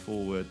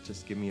straightforward,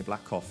 just give me a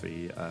black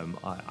coffee.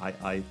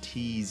 I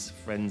tease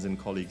friends and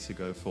colleagues who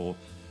go for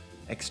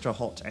extra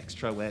hot,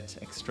 extra wet,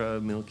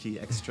 extra milky,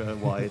 extra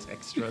white,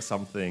 extra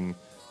something.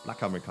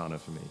 Black Americano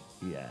for me.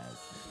 Yes.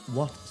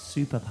 What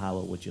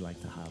superpower would you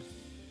like to have?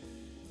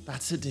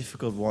 That's a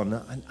difficult one.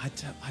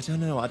 I don't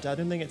know. I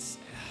don't think it's...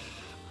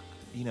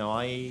 You know,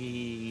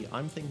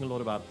 I'm thinking a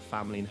lot about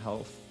family and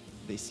health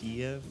this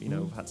year. You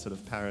know, I've had sort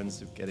of parents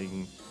who are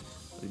getting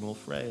a bit more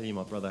frail.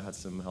 My brother had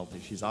some health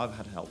issues. I've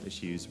had health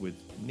issues with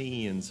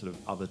knee and sort of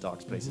other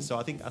dark places. So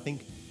I think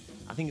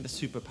the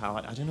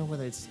superpower, I don't know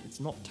whether it's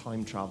not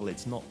time travel,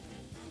 it's not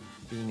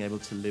being able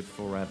to live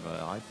forever.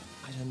 I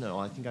don't know.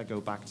 I think I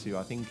go back to,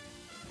 I think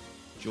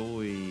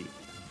joy,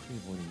 I'm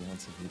avoiding the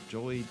answer here.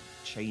 Joy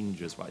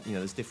changes, right? You know,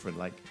 there's different,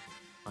 like,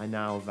 I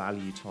now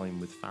value time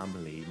with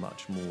family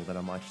much more than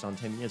I might have done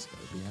 10 years ago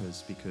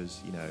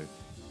because you know,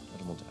 I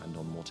don't want to end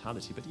on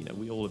mortality, but you know,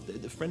 we all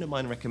have, the friend of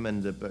mine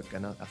recommended a book,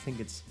 and I think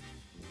it's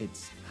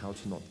How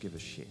to Not Give a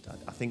Shit.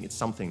 I think it's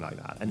something like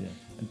that. And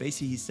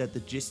basically he said the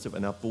gist of it,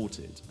 and I bought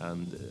it,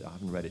 and I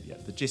haven't read it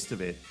yet. The gist of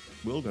it,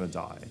 we're all going to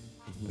die.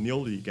 And the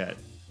older you get,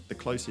 the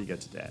closer you get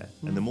to death,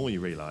 and the more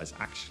you realize,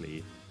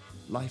 actually,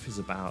 life is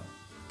about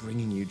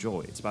bringing you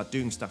joy. It's about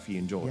doing stuff you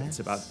enjoy. Yes. It's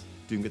about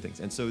doing good things.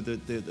 And so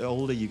the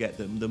older you get,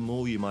 the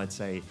more you might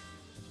say,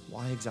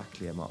 why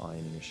exactly am I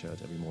ironing a shirt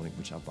every morning,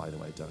 which I, by the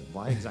way, don't?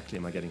 Why exactly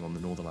am I getting on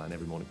the Northern Line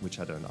every morning, which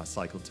I don't? I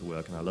cycle to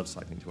work, and I love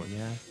cycling to work.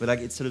 Yeah. But like,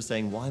 it's sort of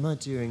saying, why am I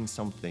doing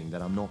something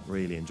that I'm not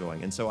really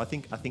enjoying? And so I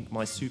think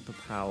my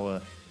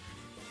superpower,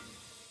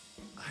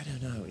 I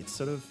don't know, it's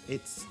sort of,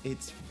 it's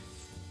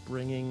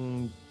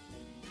bringing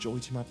joy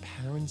to my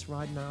parents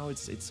right now.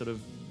 It's sort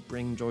of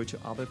bring joy to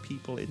other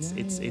people.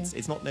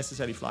 It's not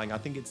necessarily flying. I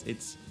think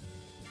it's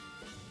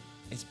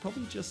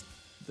probably just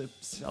the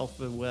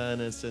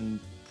self-awareness and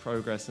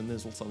progress, and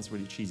this all sounds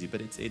really cheesy,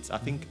 but I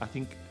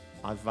think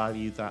I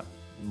value that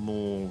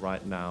more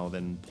right now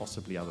than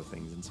possibly other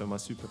things. And so my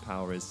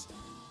superpower is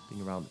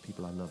being around the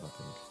people I love, I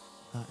think.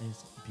 That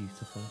is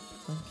beautiful.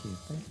 Thank you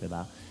for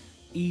that.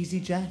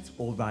 EasyJet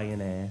or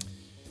Ryanair?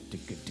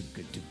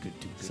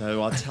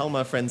 So I'll tell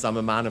my friends I'm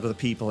a man of the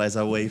people as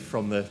I wave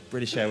from the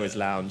British Airways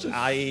lounge.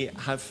 I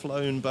have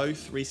flown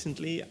both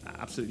recently,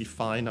 absolutely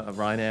fine. At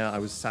Ryanair, I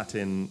was sat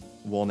in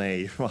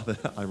 1A, rather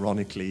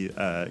ironically,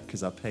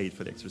 because I paid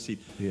for the extra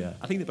seat. Yeah.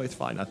 I think they're both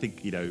fine. I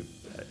think, you know,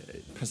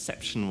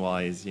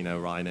 perception-wise, you know,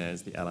 Ryanair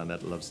is the airline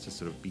that loves to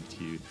sort of beat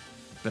you.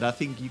 But I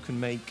think you can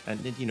make, and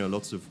you know,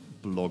 lots of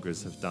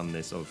bloggers have done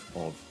this of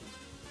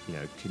you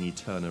know, can you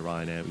turn a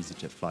Ryanair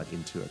EasyJet flight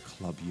into a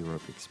Club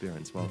Europe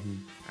experience? Well,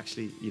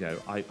 actually, you know,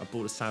 I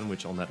bought a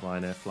sandwich on that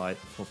Ryanair flight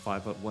for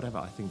 $5, whatever.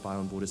 I think buy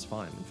on board is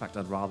fine. In fact,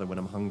 I'd rather, when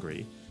I'm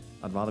hungry,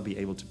 I'd rather be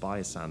able to buy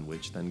a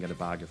sandwich than get a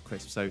bag of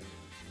crisps. So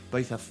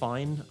both are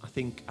fine. I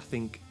think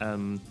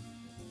Ryanair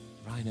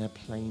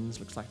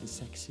planes looks like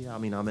it's sexier. I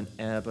mean, I'm an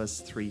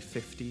Airbus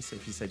 350, so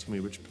if you say to me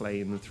which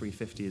plane the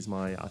 350 is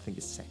I think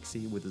it's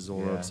sexy with the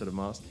Zorro sort of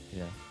mast.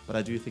 Yeah. But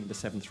I do think the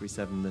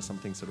 737, there's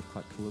something sort of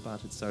quite cool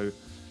about it. So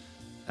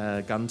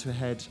gun to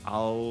head,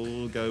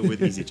 I'll go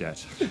with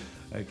EasyJet.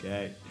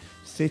 Okay.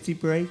 City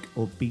break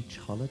or beach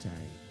holiday?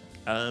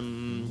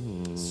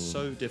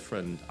 So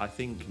different. I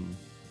think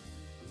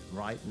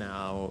right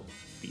now,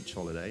 beach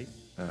holiday.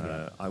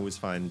 I always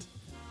find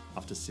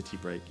after city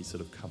break, you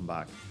sort of come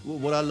back. Well,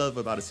 what I love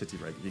about a city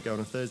break, if you go on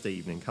a Thursday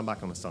evening, come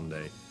back on a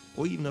Sunday,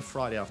 or even a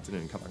Friday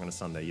afternoon, come back on a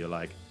Sunday, you're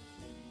like,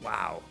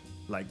 wow,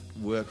 like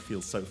work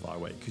feels so far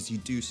away because you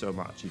do so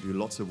much. You do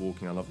lots of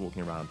walking. I love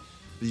walking around.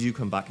 But you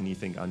come back and you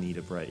think, I need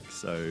a break.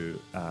 So,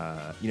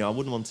 you know, I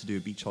wouldn't want to do a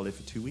beach holiday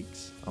for 2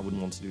 weeks. I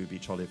wouldn't want to do a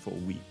beach holiday for a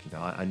week. You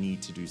know, I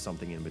need to do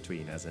something in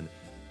between, as in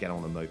get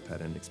on a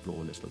moped and explore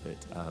a little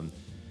bit.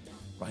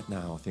 Right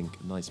now, I think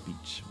a nice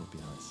beach would be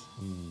nice.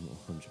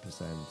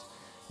 100%.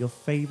 Your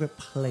favourite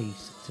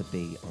place to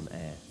be on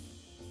air?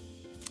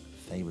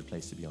 Favourite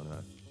place to be on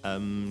Earth?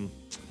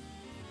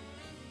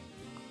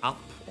 Up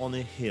on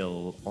a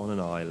hill on an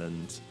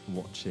island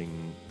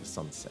watching the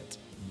sunset.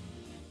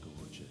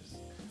 Gorgeous.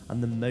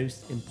 And the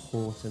most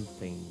important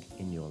thing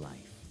in your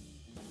life?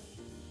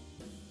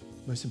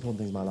 Most important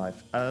things in my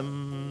life?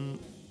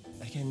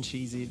 Again,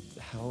 cheesy,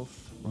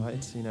 health,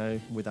 right? You know,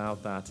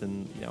 without that,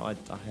 and you know, I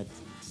had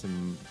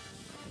some...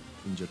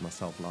 injured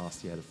myself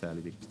last year, had a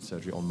fairly big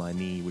surgery on my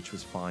knee, which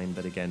was fine.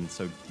 But again,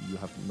 so you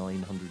have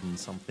 900 and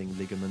something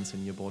ligaments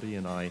in your body,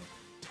 and I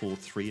tore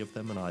 3 of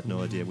them, and I had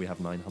no idea we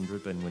have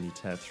 900. But when you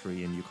tear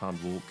 3 and you can't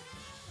walk,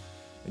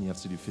 and you have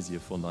to do physio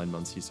for 9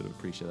 months, you sort of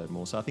appreciate that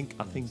more. So I think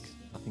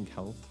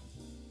health,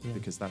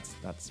 because that's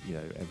you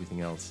know,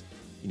 everything else.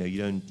 You know, you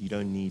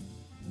don't need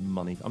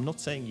money. I'm not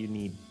saying you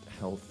need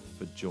health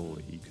for joy.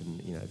 You can,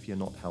 you know, if you're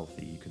not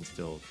healthy, you can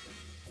still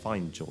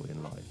find joy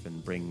in life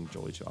and bring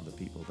joy to other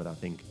people. But I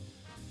think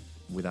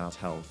without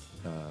health,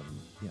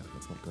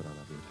 it's not good on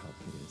every health.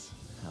 It is.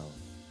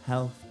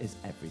 Health is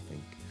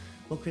everything.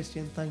 Well,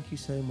 Christian, thank you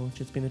so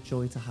much. It's been a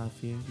joy to have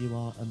you. You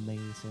are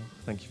amazing.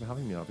 Thank you for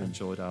having me. I've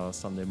enjoyed our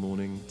Sunday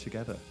morning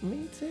together.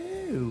 Me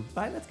too.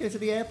 Right, let's go to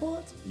the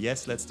airport.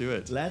 Yes, let's do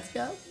it. Let's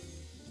go.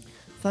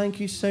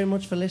 Thank you so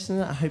much for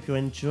listening. I hope you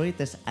enjoyed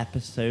this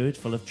episode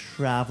full of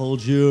travel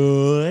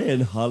joy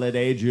and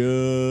holiday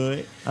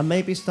joy. And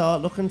maybe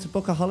start looking to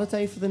book a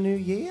holiday for the new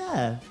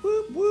year.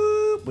 Whoop,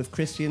 whoop. With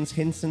Christian's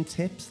hints and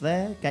tips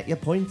there. Get your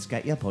points,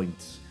 get your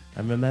points.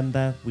 And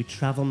remember, we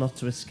travel not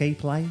to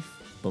escape life,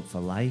 but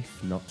for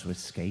life not to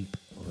escape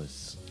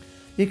us.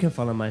 You can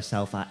follow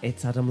myself at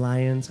It's Adam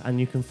Lyons, and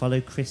you can follow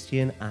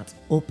Christian at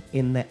Up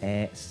in the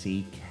Air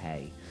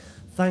CK.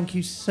 Thank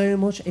you so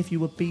much. If you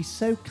would be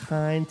so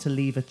kind to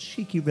leave a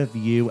cheeky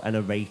review and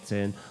a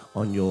rating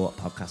on your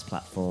podcast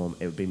platform,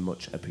 it would be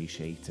much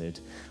appreciated.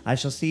 I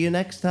shall see you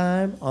next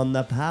time on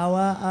The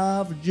Power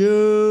of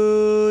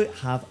Joy.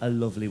 Have a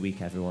lovely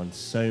week, everyone.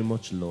 So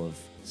much love,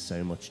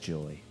 so much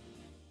joy.